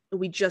 like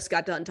we just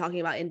got done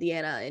talking about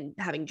Indiana and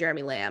having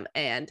Jeremy Lamb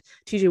and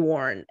TJ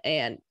Warren.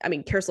 And I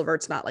mean, Karis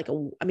LeVert's not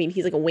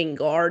he's like a wing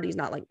guard. He's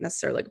not like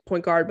necessarily like a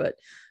point guard, but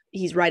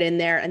he's right in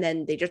there. And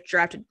then they just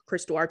drafted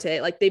Chris Duarte.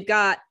 Like they've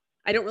got,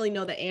 I don't really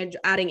know that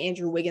adding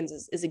Andrew Wiggins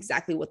is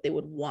exactly what they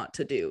would want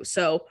to do.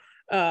 So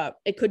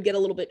it could get a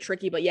little bit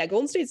tricky, but yeah,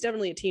 Golden State's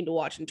definitely a team to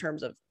watch in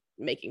terms of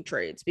making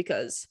trades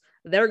because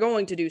they're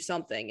going to do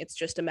something. It's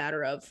just a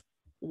matter of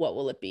what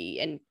will it be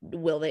and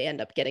will they end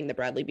up getting the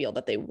Bradley Beal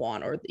that they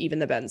want or even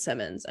the Ben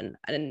Simmons,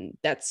 and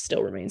that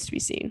still remains to be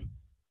seen.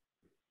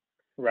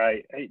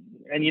 Right.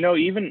 And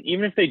even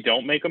if they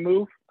don't make a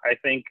move, I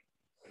think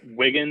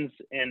Wiggins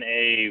in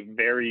a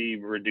very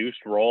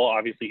reduced role,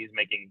 obviously he's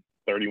making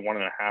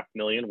 $31.5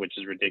 million, which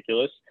is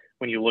ridiculous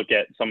when you look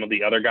at some of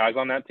the other guys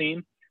on that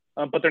team.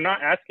 But they're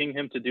not asking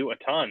him to do a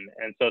ton.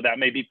 And so that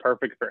may be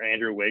perfect for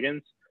Andrew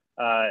Wiggins.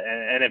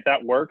 And if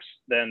that works,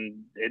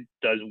 then it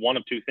does one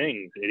of two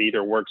things. It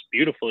either works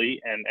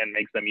beautifully and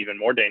makes them even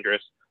more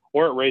dangerous,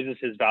 or it raises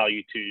his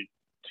value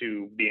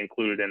to be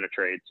included in the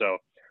trade. So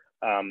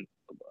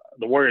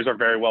the Warriors are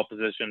very well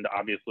positioned.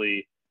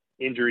 Obviously,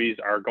 injuries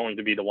are going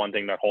to be the one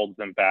thing that holds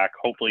them back.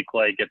 Hopefully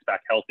Clay gets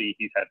back healthy.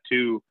 He's had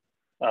two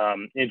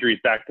injuries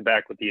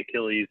back-to-back with the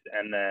Achilles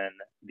and then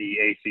the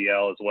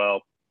ACL as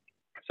well.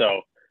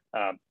 So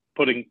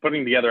putting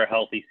together a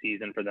healthy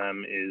season for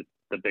them is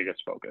the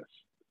biggest focus.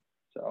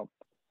 So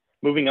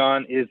moving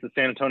on is the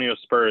San Antonio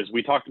Spurs.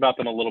 We talked about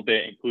them a little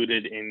bit,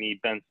 included in the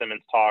Ben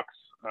Simmons talks.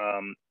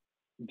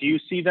 Do you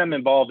see them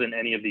involved in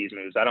any of these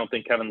moves? I don't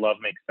think Kevin Love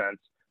makes sense.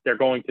 They're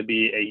going to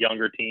be a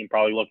younger team,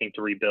 probably looking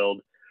to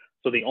rebuild.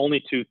 So the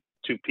only two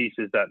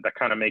pieces that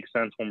kind of make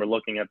sense when we're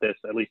looking at this,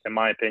 at least in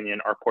my opinion,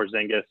 are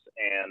Porzingis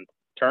and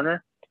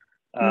Turner.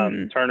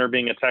 Turner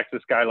being a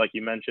Texas guy, like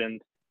you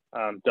mentioned,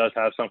 does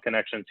have some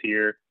connections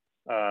here.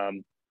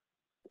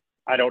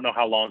 I don't know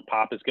how long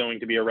Pop is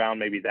going to be around.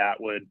 Maybe that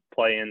would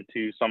play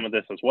into some of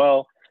this as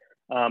well.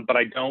 But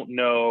I don't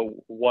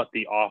know what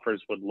the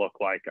offers would look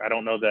like. I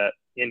don't know that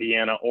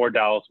Indiana or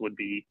Dallas would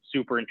be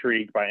super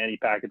intrigued by any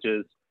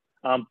packages.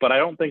 But I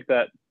don't think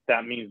that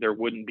means there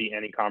wouldn't be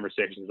any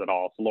conversations at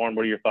all. So Lauren,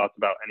 what are your thoughts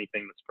about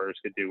anything the Spurs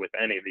could do with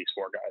any of these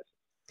four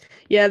guys?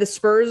 Yeah, the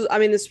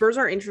Spurs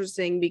are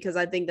interesting because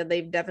I think that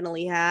they've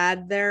definitely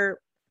had their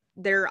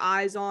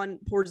eyes on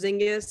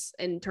Porzingis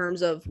in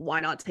terms of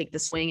why not take the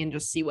swing and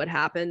just see what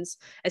happens,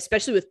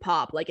 especially with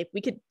Pop. Like if we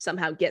could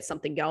somehow get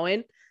something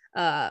going,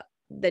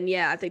 then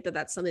yeah, I think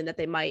that's something that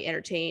they might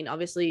entertain.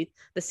 Obviously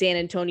the San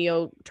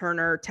Antonio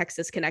Turner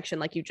Texas connection,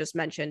 like you just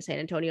mentioned, San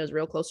Antonio is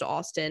real close to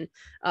Austin.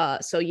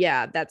 So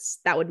yeah, that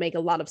would make a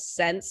lot of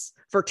sense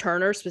for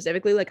Turner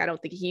specifically. Like I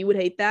don't think he would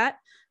hate that.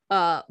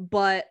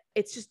 But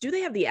it's just, do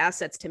they have the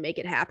assets to make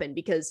it happen?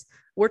 Because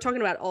we're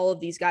talking about all of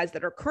these guys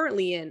that are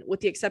currently in,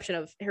 with the exception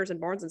of Harrison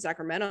Barnes in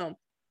Sacramento,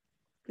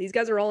 these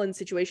guys are all in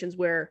situations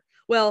where,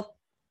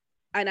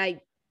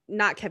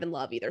 not Kevin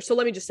Love either. So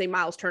let me just say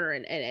Miles Turner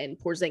and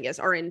Porzingis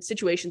are in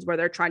situations where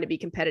they're trying to be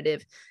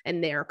competitive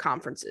in their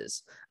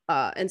conferences.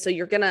 And so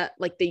you're going to,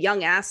 like, the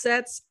young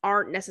assets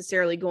aren't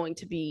necessarily going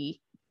to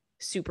be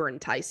super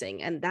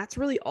enticing. And that's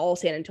really all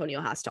San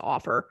Antonio has to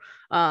offer.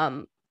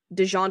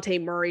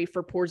 DeJounte Murray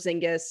for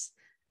Porzingis,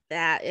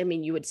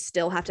 you would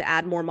still have to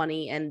add more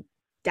money. And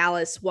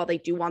Dallas, while they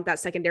do want that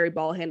secondary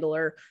ball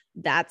handler,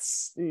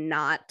 that's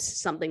not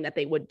something that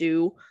they would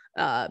do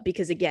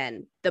because,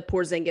 again, the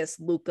Porzingis,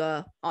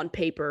 Luka on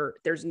paper,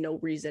 there's no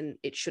reason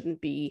it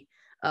shouldn't be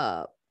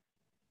that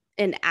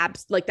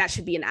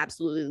should be an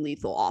absolutely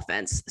lethal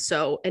offense.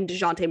 So, and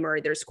DeJounte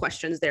Murray, there's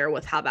questions there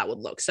with how that would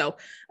look. So,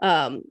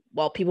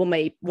 while people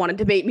may want to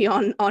debate me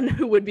on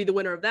who would be the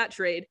winner of that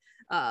trade,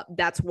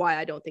 that's why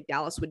I don't think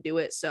Dallas would do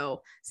it.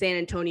 So San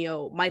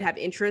Antonio might have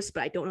interest,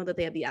 but I don't know that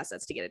they have the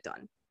assets to get it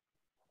done.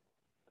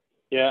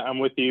 Yeah, I'm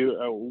with you.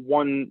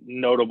 One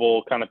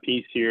notable kind of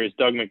piece here is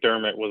Doug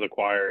McDermott was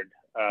acquired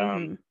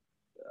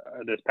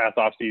this past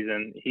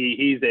offseason.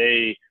 He's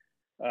a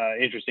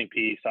interesting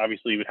piece.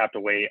 Obviously, we'd have to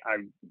wait.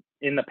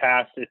 In the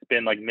past, it's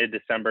been like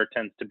mid-December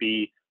tends to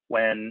be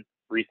when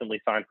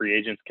recently signed free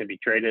agents can be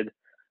traded.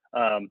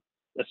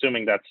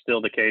 Assuming that's still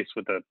the case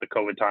with the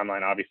COVID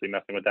timeline, obviously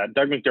messing with that.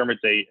 Doug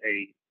McDermott's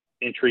a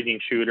intriguing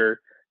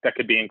shooter that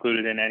could be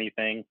included in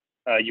anything.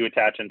 You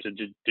attach him to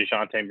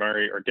DeJounte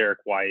Murray or Derek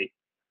White,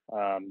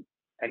 and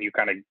you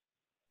kind of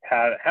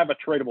have a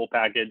tradable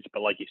package.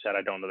 But like you said,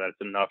 I don't know that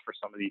it's enough for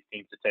some of these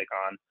teams to take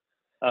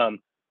on.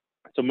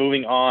 So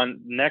moving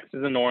on, next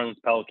is the New Orleans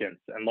Pelicans.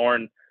 And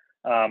Lauren,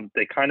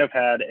 they kind of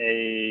had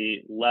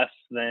a less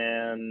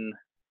than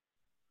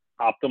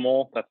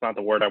optimal, that's not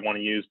the word I want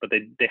to use, but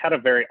they had a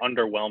very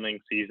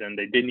underwhelming season.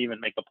 They didn't even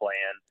make the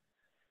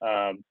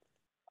play-in.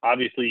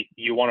 Obviously,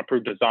 you want to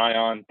prove to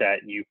Zion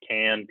that you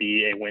can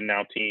be a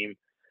win-now team.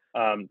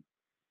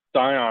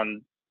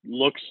 Zion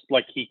looks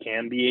like he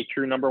can be a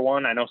true number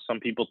one. I know some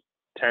people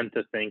tend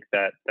to think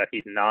that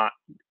he's not.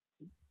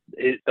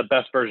 The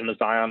best version of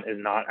Zion is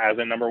not as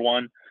a number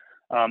one,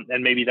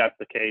 and maybe that's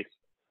the case.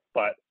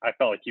 But I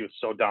felt like he was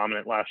so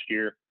dominant last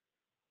year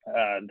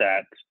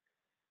that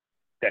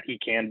he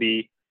can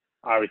be.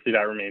 Obviously,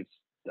 that remains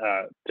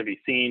to be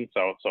seen.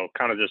 So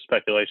kind of just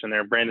speculation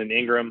there. Brandon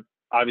Ingram,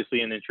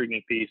 obviously an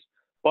intriguing piece.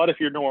 But if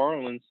you're New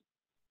Orleans,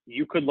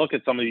 you could look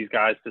at some of these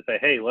guys to say,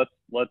 hey, let's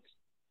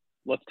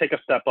take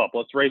a step up.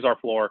 Let's raise our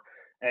floor.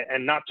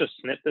 And not just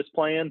sniff this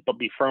play-in, but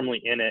be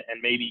firmly in it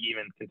and maybe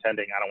even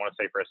contending. I don't want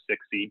to say for a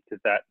 6 seed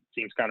because that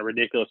seems kind of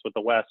ridiculous with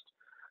the West.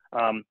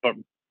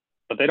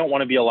 But they don't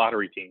want to be a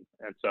lottery team.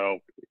 And so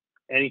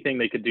anything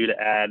they could do to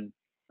add,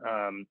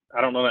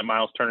 I don't know that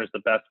Miles Turner is the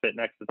best fit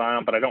next to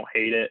Zion, but I don't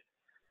hate it.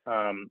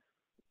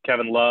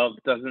 Kevin Love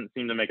doesn't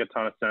seem to make a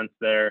ton of sense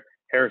there.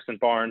 Harrison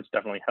Barnes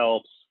definitely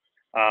helps.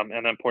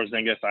 And then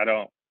Porzingis, I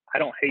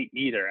don't hate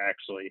either,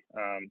 actually.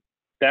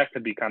 That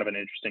could be kind of an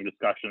interesting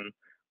discussion.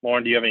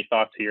 Lauren, do you have any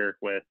thoughts here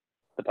with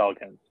the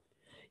Pelicans?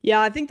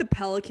 Yeah, I think the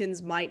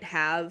Pelicans might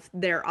have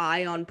their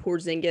eye on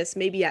Porzingis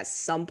maybe at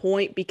some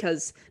point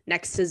because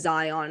next to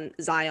Zion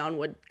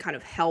would kind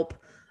of help.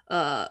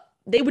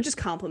 They would just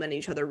complement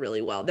each other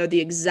really well. They're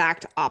the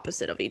exact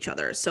opposite of each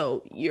other.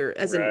 So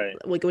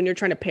like when you're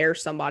trying to pair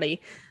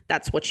somebody,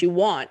 that's what you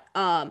want.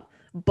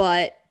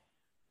 But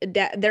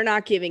they're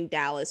not giving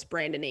Dallas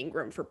Brandon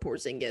Ingram for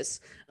Porzingis.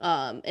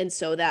 And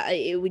so that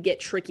it would get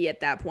tricky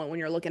at that point when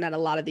you're looking at a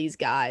lot of these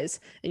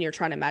guys and you're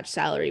trying to match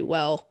salary.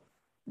 Well,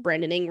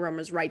 Brandon Ingram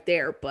is right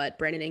there, but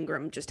Brandon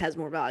Ingram just has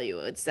more value.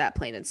 It's that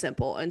plain and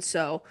simple. And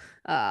so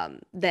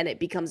then it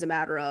becomes a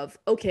matter of,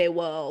 okay,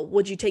 well,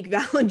 would you take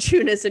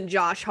Valanciunas and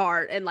Josh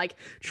Hart and like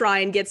try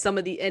and get some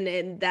of the,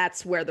 and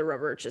that's where the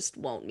rubber just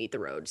won't meet the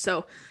road.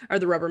 So, or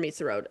the rubber meets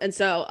the road. And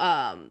so,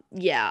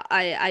 yeah,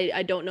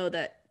 I don't know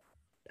that.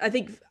 I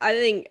think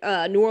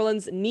New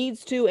Orleans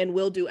needs to and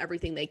will do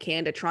everything they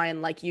can to try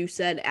and, like you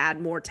said,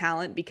 add more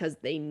talent because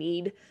they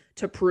need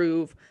to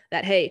prove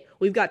that, hey,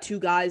 we've got two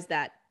guys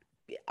that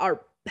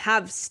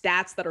have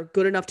stats that are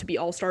good enough to be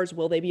all-stars.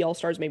 Will they be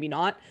all-stars? Maybe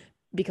not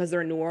because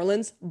they're in New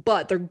Orleans,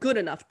 but they're good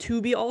enough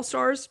to be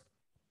all-stars.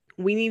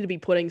 We need to be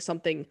putting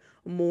something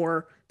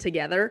more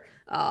together,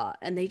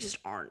 and they just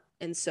aren't.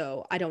 And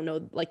so I don't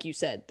know, like you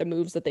said, the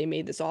moves that they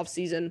made this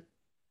offseason.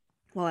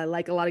 Well, I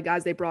like a lot of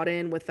guys they brought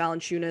in with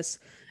Valanciunas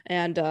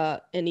and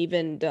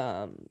even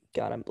God,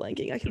 I'm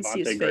blanking. I can see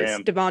his face.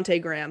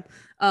 Devontae Graham.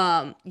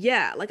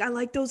 Yeah, like I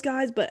like those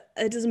guys, but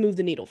it doesn't move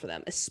the needle for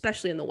them,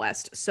 especially in the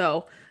West.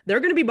 So they're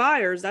going to be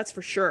buyers, that's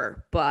for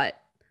sure. But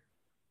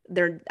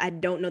I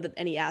don't know that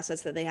any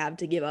assets that they have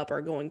to give up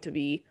are going to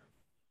be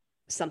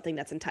something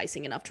that's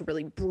enticing enough to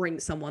really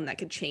bring someone that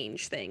could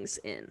change things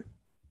in.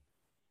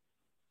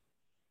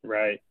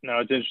 Right. No,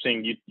 it's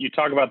interesting. You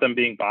talk about them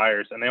being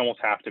buyers, and they almost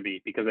have to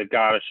be because they've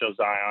got to show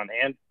Zion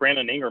and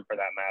Brandon Ingram, for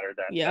that matter,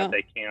 that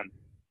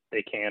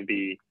they can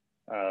be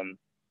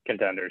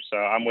contenders. So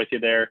I'm with you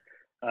there.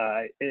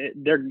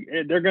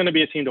 They're going to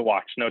be a team to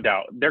watch, no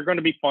doubt. They're going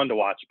to be fun to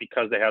watch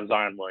because they have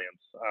Zion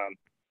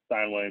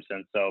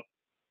Williamson. So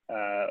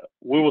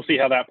we will see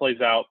how that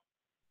plays out.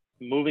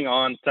 Moving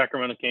on,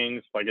 Sacramento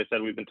Kings. Like I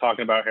said, we've been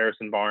talking about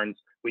Harrison Barnes.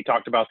 We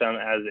talked about them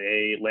as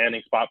a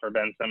landing spot for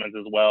Ben Simmons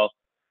as well.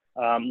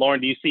 Lauren,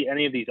 do you see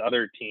any of these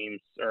other teams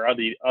or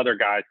other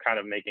guys kind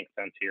of making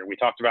sense here? We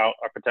talked about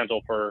a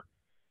potential for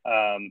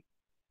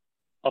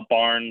a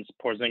Barnes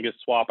Porzingis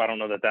swap. I don't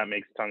know that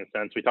makes a ton of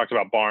sense. We talked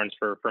about Barnes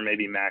for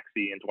maybe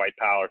Maxey and Dwight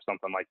Powell or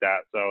something like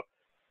that. So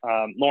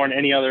Lauren,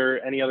 any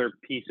other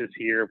pieces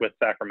here with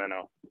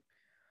Sacramento?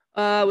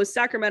 With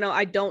Sacramento,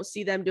 I don't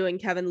see them doing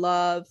Kevin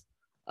Love,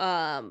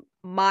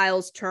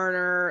 Miles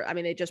Turner. I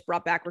mean, they just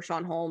brought back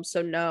Rashawn Holmes,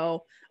 so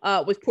no.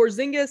 With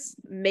Porzingis,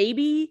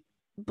 maybe,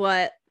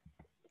 but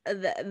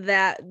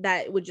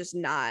that would just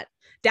not.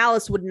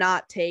 Dallas would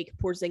not take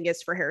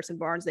Porzingis for Harrison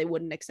Barnes. They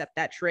wouldn't accept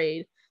that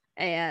trade,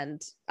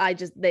 and I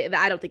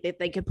don't think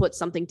they could put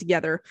something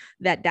together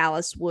that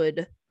Dallas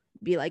would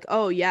be like,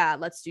 oh yeah,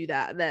 let's do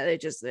that. That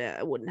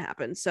it wouldn't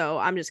happen. So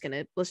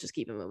let's just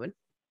keep it moving.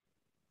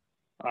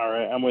 All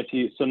right, I'm with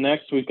you. So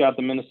next we've got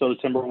the Minnesota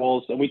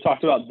Timberwolves, and we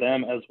talked about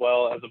them as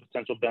well as a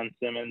potential Ben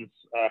Simmons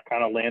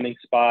kind of landing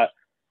spot.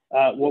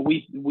 What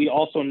we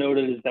also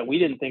noted is that we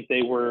didn't think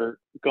they were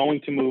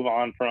going to move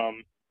on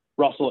from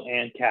Russell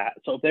and Cat.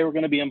 So if they were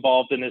going to be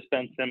involved in this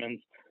Ben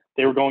Simmons,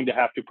 they were going to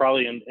have to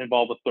probably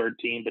involve a third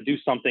team to do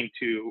something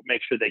to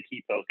make sure they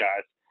keep those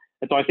guys.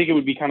 And so I think it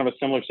would be kind of a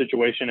similar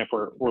situation if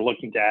we're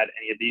looking to add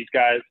any of these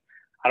guys.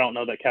 I don't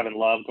know that Kevin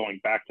Love going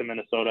back to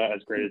Minnesota,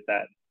 as great as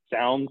that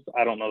sounds,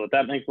 I don't know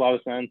that makes a lot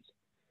of sense.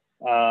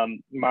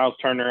 Miles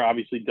Turner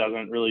obviously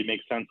doesn't really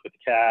make sense with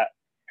Cat.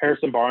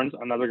 Harrison Barnes,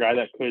 another guy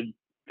that could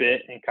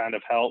fit and kind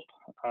of help.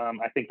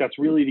 I think that's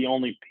really the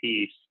only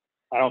piece.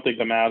 I don't think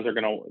the Mavs are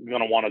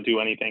gonna want to do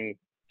anything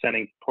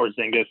sending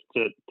Porzingis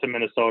to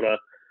Minnesota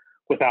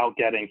without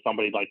getting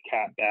somebody like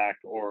Cat back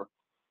or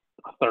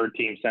a third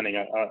team sending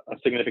a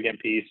significant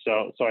piece.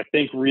 So I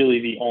think really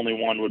the only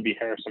one would be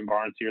Harrison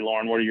Barnes here.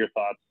 Lauren, what are your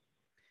thoughts?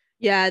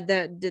 Yeah,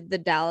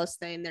 the Dallas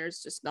thing,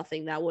 there's just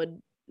nothing that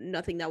would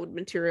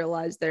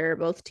materialize there.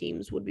 Both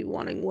teams would be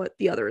wanting what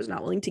the other is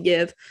not willing to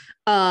give.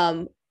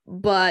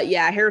 But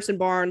yeah, Harrison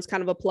Barnes,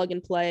 kind of a plug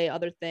and play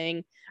other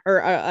thing, or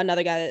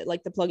another guy that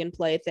like the plug and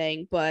play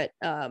thing, but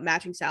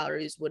matching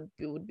salaries would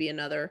be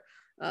another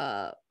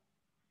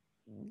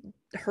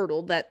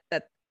hurdle that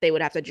they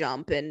would have to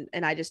jump, and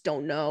I just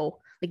don't know.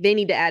 Like, they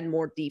need to add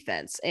more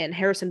defense, and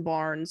Harrison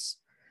Barnes,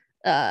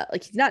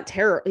 like, he's not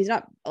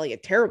like a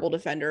terrible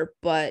defender,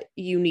 but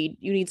you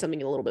need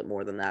something a little bit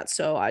more than that.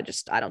 So I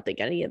don't think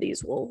any of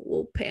these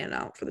will pan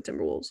out for the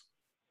Timberwolves.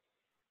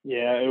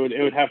 Yeah,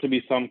 it would have to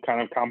be some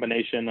kind of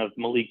combination of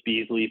Malik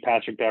Beasley,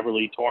 Patrick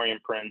Beverley,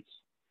 Taurean Prince,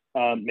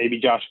 maybe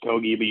Josh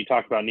Okogie, but you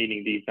talk about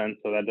needing defense,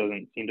 so that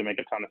doesn't seem to make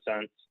a ton of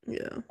sense.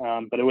 Yeah.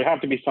 But it would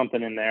have to be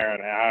something in there,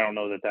 and I don't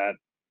know that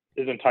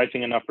is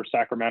enticing enough for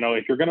Sacramento.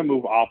 If you're going to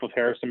move off of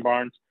Harrison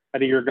Barnes, I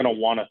think you're going to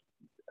want to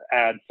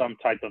add some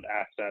type of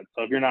asset.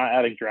 So if you're not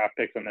adding draft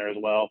picks in there as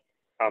well,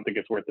 I don't think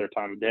it's worth their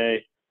time of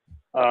day.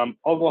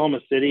 Oklahoma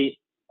City,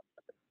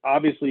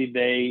 obviously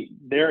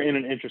they're in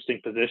an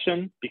interesting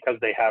position because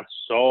they have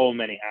so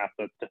many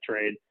assets to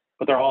trade,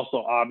 but they're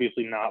also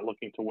obviously not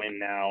looking to win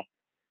now.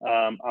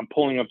 I'm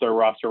pulling up their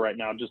roster right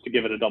now just to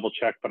give it a double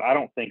check, but I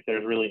don't think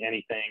there's really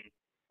anything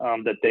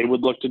that they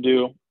would look to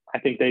do. I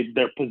think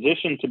they're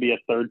positioned to be a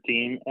third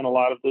team in a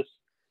lot of this.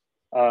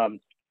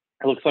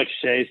 It looks like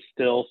Shea's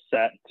still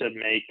set to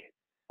make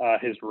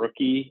his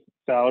rookie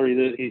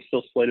salary. He's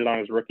still slated on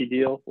his rookie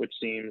deal, which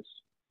seems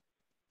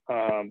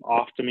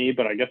off to me,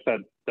 but I guess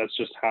that's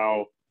just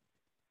how,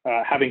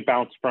 having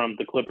bounced from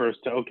the Clippers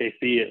to OKC,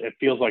 it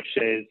feels like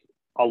Shea's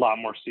a lot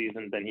more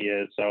seasoned than he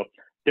is. So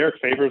Derek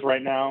Favors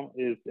right now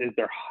is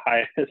their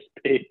highest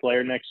paid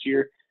player next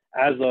year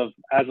as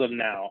of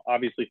now.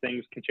 Obviously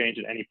things can change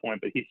at any point,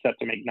 but he's set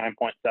to make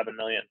 $9.7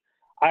 million.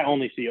 I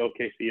only see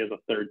OKC as a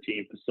third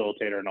team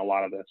facilitator in a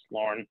lot of this.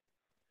 Lauren,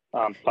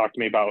 talk to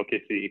me about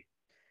OKC.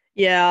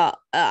 Yeah,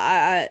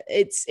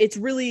 it's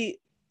really,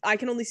 I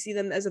can only see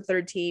them as a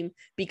third team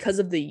because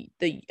of the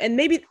and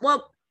maybe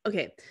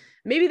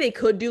they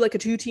could do like a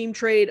 2-team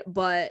trade,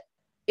 but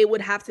it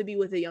would have to be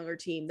with a younger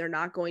team. They're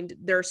not going to,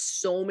 there are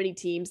so many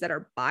teams that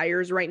are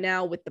buyers right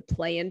now with the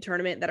play-in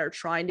tournament that are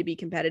trying to be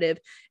competitive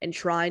and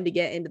trying to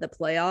get into the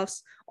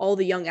playoffs. All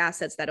the young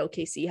assets that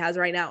OKC has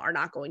right now are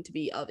not going to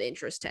be of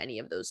interest to any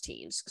of those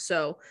teams.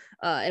 So,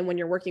 and when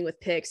you're working with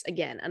picks,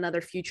 again,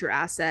 another future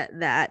asset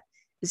that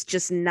is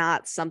just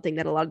not something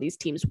that a lot of these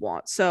teams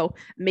want. So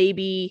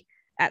maybe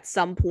at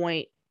some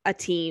point, a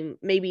team,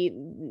 maybe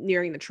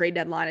nearing the trade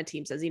deadline, a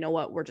team says, you know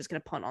what, we're just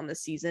going to punt on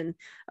this season.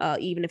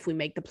 Even if we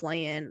make the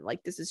play in,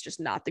 like, this is just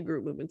not the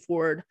group moving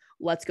forward.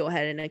 Let's go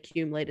ahead and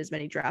accumulate as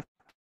many draft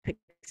picks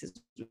as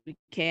we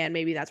can.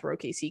 Maybe that's where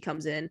OKC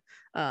comes in.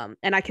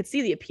 And I could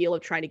see the appeal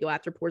of trying to go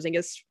after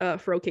Porzingis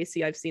for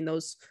OKC. I've seen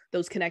those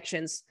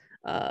connections.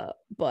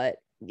 But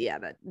yeah,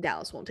 that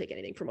Dallas won't take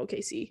anything from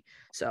OKC.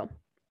 So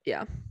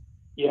yeah.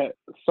 Yeah,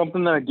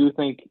 something that I do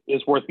think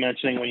is worth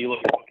mentioning when you look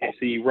at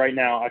OKC right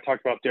now, I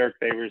talked about Derek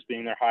Favors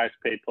being their highest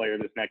paid player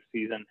this next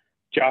season.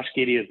 Josh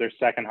Giddey is their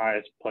second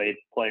highest paid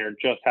player,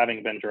 just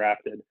having been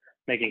drafted,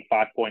 making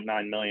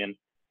 $5.9 million.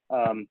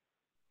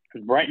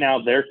 Right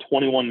now, they're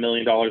 $21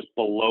 million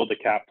below the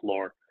cap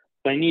floor.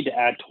 They need to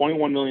add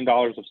 $21 million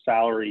of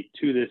salary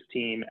to this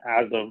team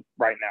as of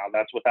right now.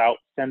 That's without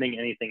sending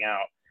anything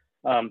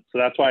out. So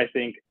that's why I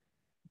think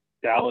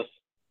Dallas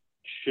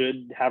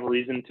should have a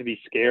reason to be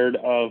scared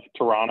of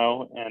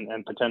Toronto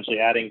and potentially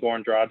adding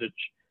Goran Dragic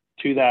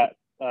to that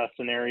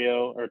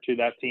scenario or to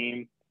that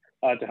team.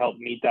 to help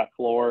meet that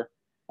floor.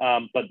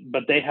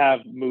 But they have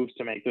moves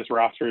to make. This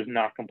roster is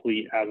not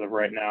complete as of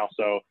right now.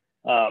 So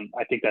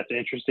I think that's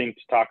interesting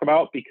to talk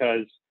about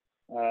because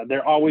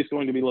they're always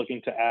going to be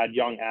looking to add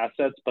young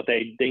assets, but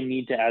they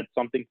need to add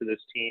something to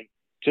this team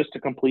just to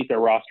complete their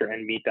roster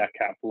and meet that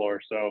cap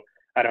floor. So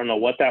I don't know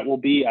what that will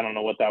be. I don't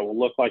know what that will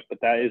look like, but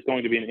that is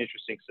going to be an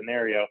interesting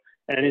scenario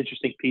and an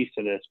interesting piece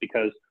to this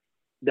because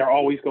they're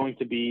always going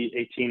to be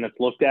a team that's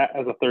looked at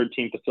as a third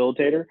team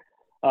facilitator.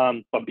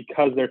 But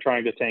because they're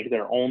trying to tank,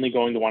 they're only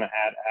going to want to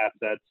add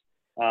assets.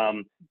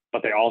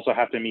 But they also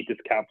have to meet this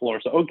cap floor.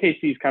 So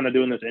OKC is kind of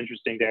doing this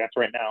interesting dance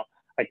right now.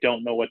 I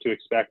don't know what to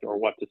expect or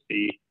what to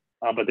see,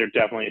 but they're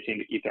definitely a team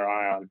to keep their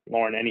eye on.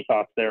 Lauren, any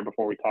thoughts there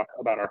before we talk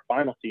about our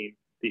final team,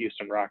 the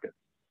Houston Rockets?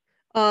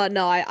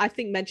 No, I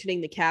think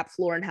mentioning the cap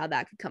floor and how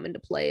that could come into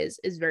play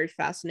is very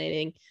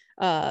fascinating.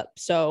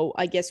 So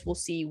I guess we'll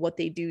see what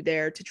they do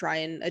there to try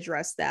and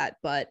address that.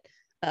 But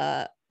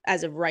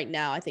as of right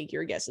now, I think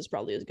your guess is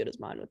probably as good as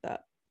mine with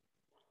that.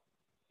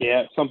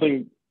 Yeah,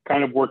 something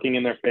kind of working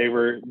in their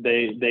favor.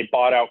 They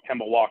bought out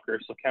Kemba Walker,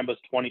 so Kemba's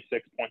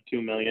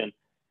 $26.2 million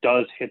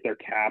does hit their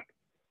cap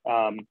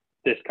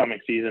this coming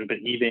season. But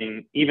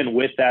even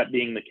with that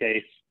being the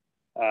case,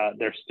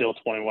 they're still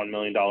 $21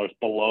 million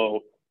below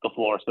the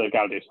floor, so they've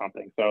got to do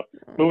something. So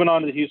moving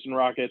on to the Houston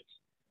Rockets,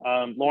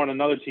 Lauren,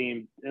 another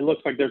team. It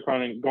looks like they're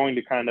going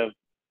to kind of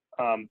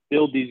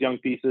build these young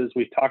pieces.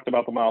 We've talked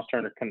about the Miles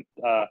Turner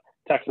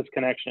Texas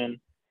connection.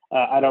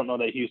 I don't know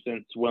that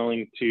Houston's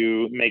willing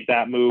to make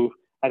that move.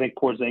 I think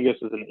Porzingis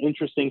is an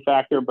interesting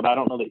factor, but I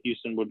don't know that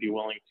Houston would be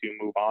willing to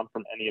move on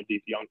from any of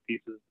these young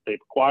pieces they've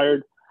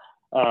acquired.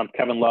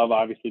 Kevin Love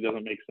obviously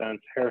doesn't make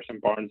sense. Harrison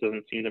Barnes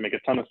doesn't seem to make a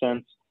ton of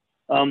sense.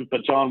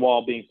 But John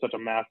Wall being such a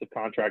massive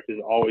contract is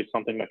always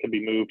something that can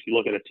be moved. You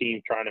look at a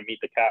team trying to meet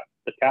the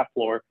cap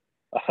floor.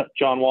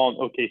 John Wall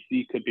and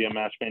OKC could be a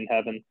match made in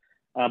heaven.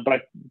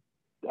 But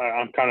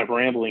I'm kind of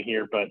rambling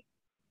here, but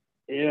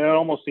it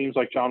almost seems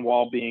like John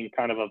Wall being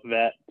kind of a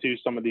vet to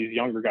some of these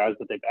younger guys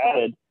that they've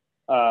added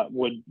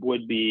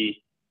would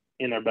be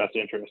in their best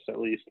interest, at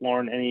least.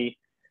 Lauren, any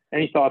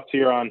thoughts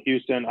here on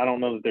Houston? I don't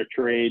know that their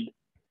trade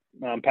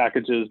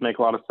packages make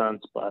a lot of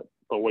sense, but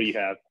what do you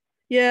have?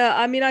 Yeah,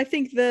 I mean, I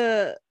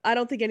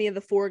don't think any of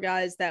the four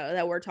guys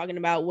that we're talking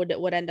about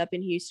would end up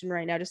in Houston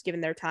right now, just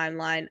given their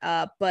timeline.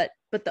 But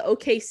the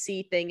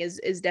OKC thing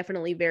is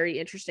definitely very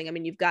interesting. I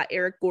mean, you've got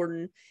Eric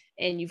Gordon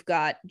and you've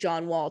got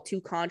John Wall,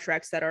 two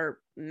contracts that are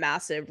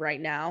massive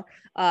right now.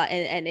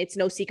 And it's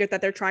no secret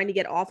that they're trying to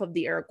get off of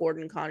the Eric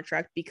Gordon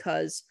contract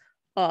because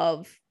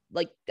of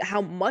like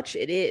how much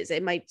it is.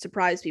 It might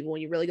surprise people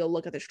when you really go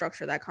look at the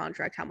structure of that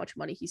contract, how much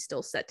money he's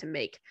still set to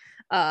make.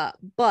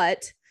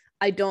 But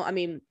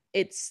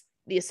it's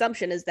the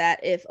assumption is that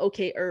if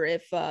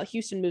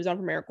Houston moves on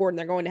from Eric Gordon,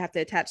 they're going to have to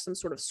attach some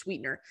sort of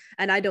sweetener.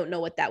 And I don't know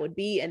what that would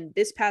be. And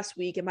this past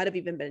week, it might have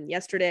even been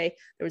yesterday,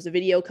 there was a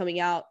video coming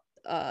out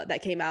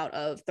that came out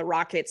of the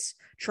Rockets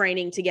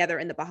training together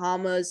in the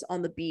Bahamas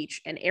on the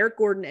beach, and Eric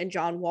Gordon and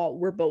John Wall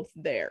were both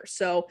there.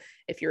 So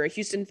if you're a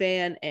Houston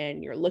fan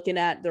and you're looking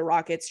at the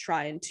Rockets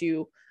trying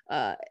to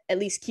at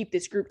least keep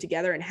this group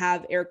together and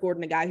have Eric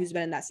Gordon, a guy who's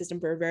been in that system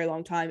for a very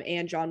long time,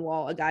 and John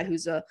Wall, a guy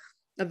who's a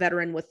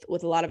veteran with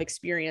a lot of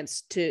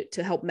experience to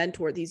help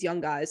mentor these young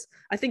guys,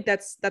 I think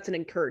that's an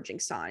encouraging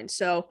sign.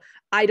 So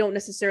I don't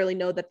necessarily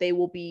know that they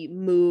will be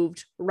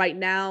moved right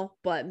now,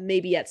 but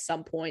maybe at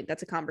some point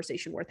that's a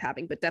conversation worth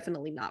having, but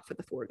definitely not for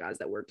the four guys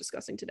that we're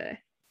discussing today.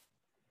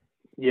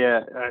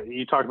 Yeah,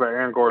 you talked about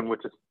Aaron Gordon,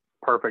 which is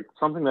perfect.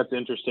 Something that's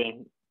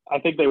interesting. I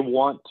think they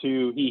want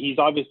to. He's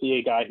obviously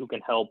a guy who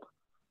can help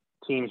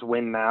teams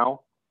win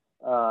now,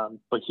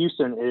 but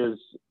Houston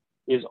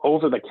is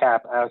over the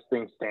cap as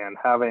things stand.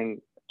 Having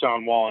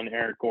John Wall and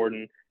Eric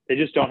Gordon, they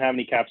just don't have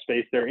any cap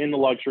space. They're in the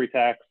luxury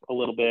tax a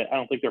little bit. I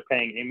don't think they're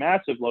paying a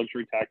massive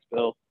luxury tax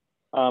bill.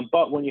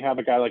 But when you have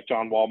a guy like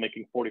John Wall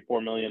making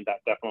 $44 million,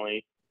 that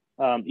definitely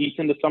eats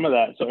into some of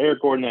that. So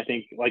Eric Gordon, I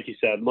think, like you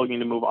said, looking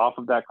to move off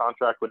of that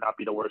contract would not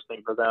be the worst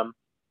thing for them.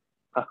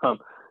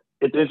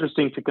 It's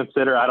interesting to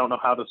consider. I don't know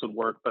how this would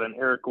work, but an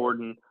Eric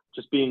Gordon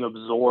just being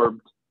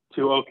absorbed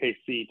to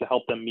OKC to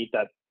help them meet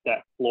that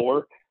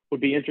floor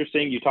would be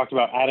interesting. You talked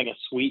about adding a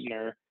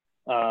sweetener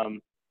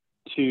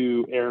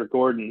to Eric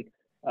Gordon.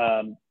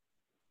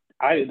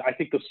 I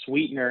think the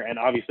sweetener, and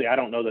obviously I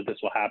don't know that this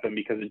will happen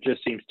because it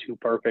just seems too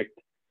perfect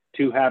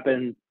to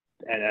happen,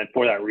 and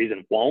for that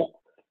reason won't.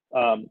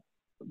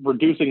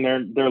 Reducing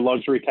their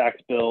luxury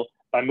tax bill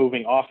by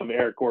moving off of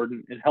Eric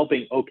Gordon and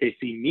helping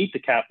OKC meet the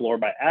cap floor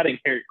by adding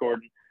Eric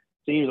Gordon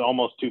seems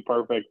almost too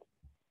perfect.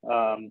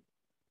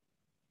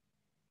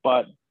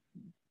 But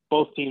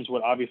both teams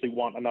would obviously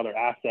want another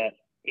asset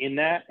in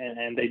that,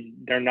 and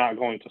they're not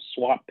going to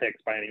swap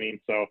picks by any means.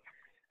 So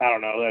I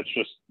don't know. That's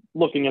just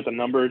looking at the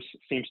numbers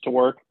seems to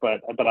work,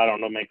 but I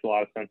don't know, makes a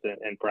lot of sense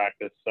in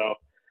practice. So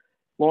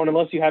Lauren,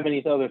 unless you have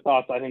any other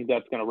thoughts, I think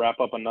that's going to wrap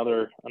up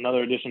another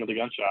edition of the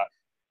Gunshot.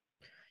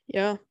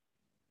 Yeah,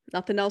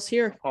 nothing else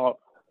here.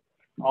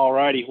 All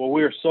righty. Well,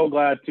 we are so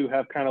glad to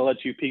have kind of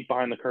let you peek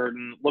behind the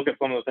curtain, look at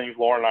some of the things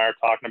Lauren and I are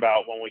talking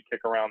about when we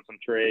kick around some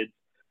trades.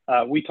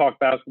 We talk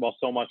basketball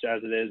so much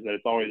as it is that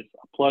it's always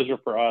a pleasure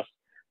for us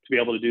to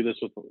be able to do this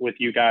with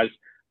you guys.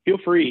 Feel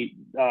free,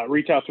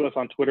 reach out to us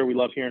on Twitter. We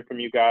love hearing from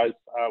you guys.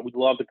 We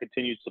love the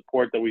continued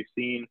support that we've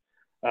seen.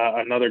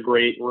 Another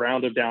great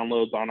round of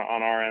downloads on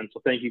our end.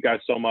 So thank you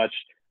guys so much.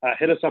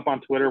 Hit us up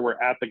on Twitter.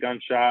 We're at The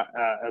Gunshot,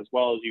 as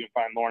well as you can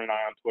find Lauren and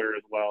I on Twitter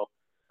as well.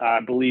 I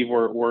believe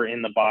we're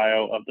in the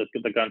bio of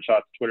the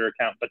Gunshots Twitter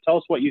account. But tell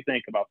us what you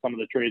think about some of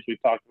the trades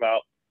we've talked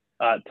about.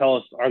 Tell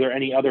us, are there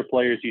any other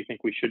players you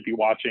think we should be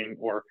watching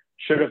or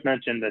should have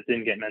mentioned that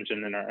didn't get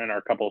mentioned in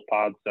our couple of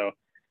pods? So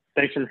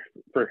thanks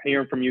for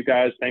hearing from you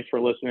guys. Thanks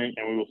for listening,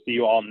 and we will see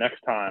you all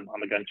next time on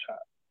The Gunshot.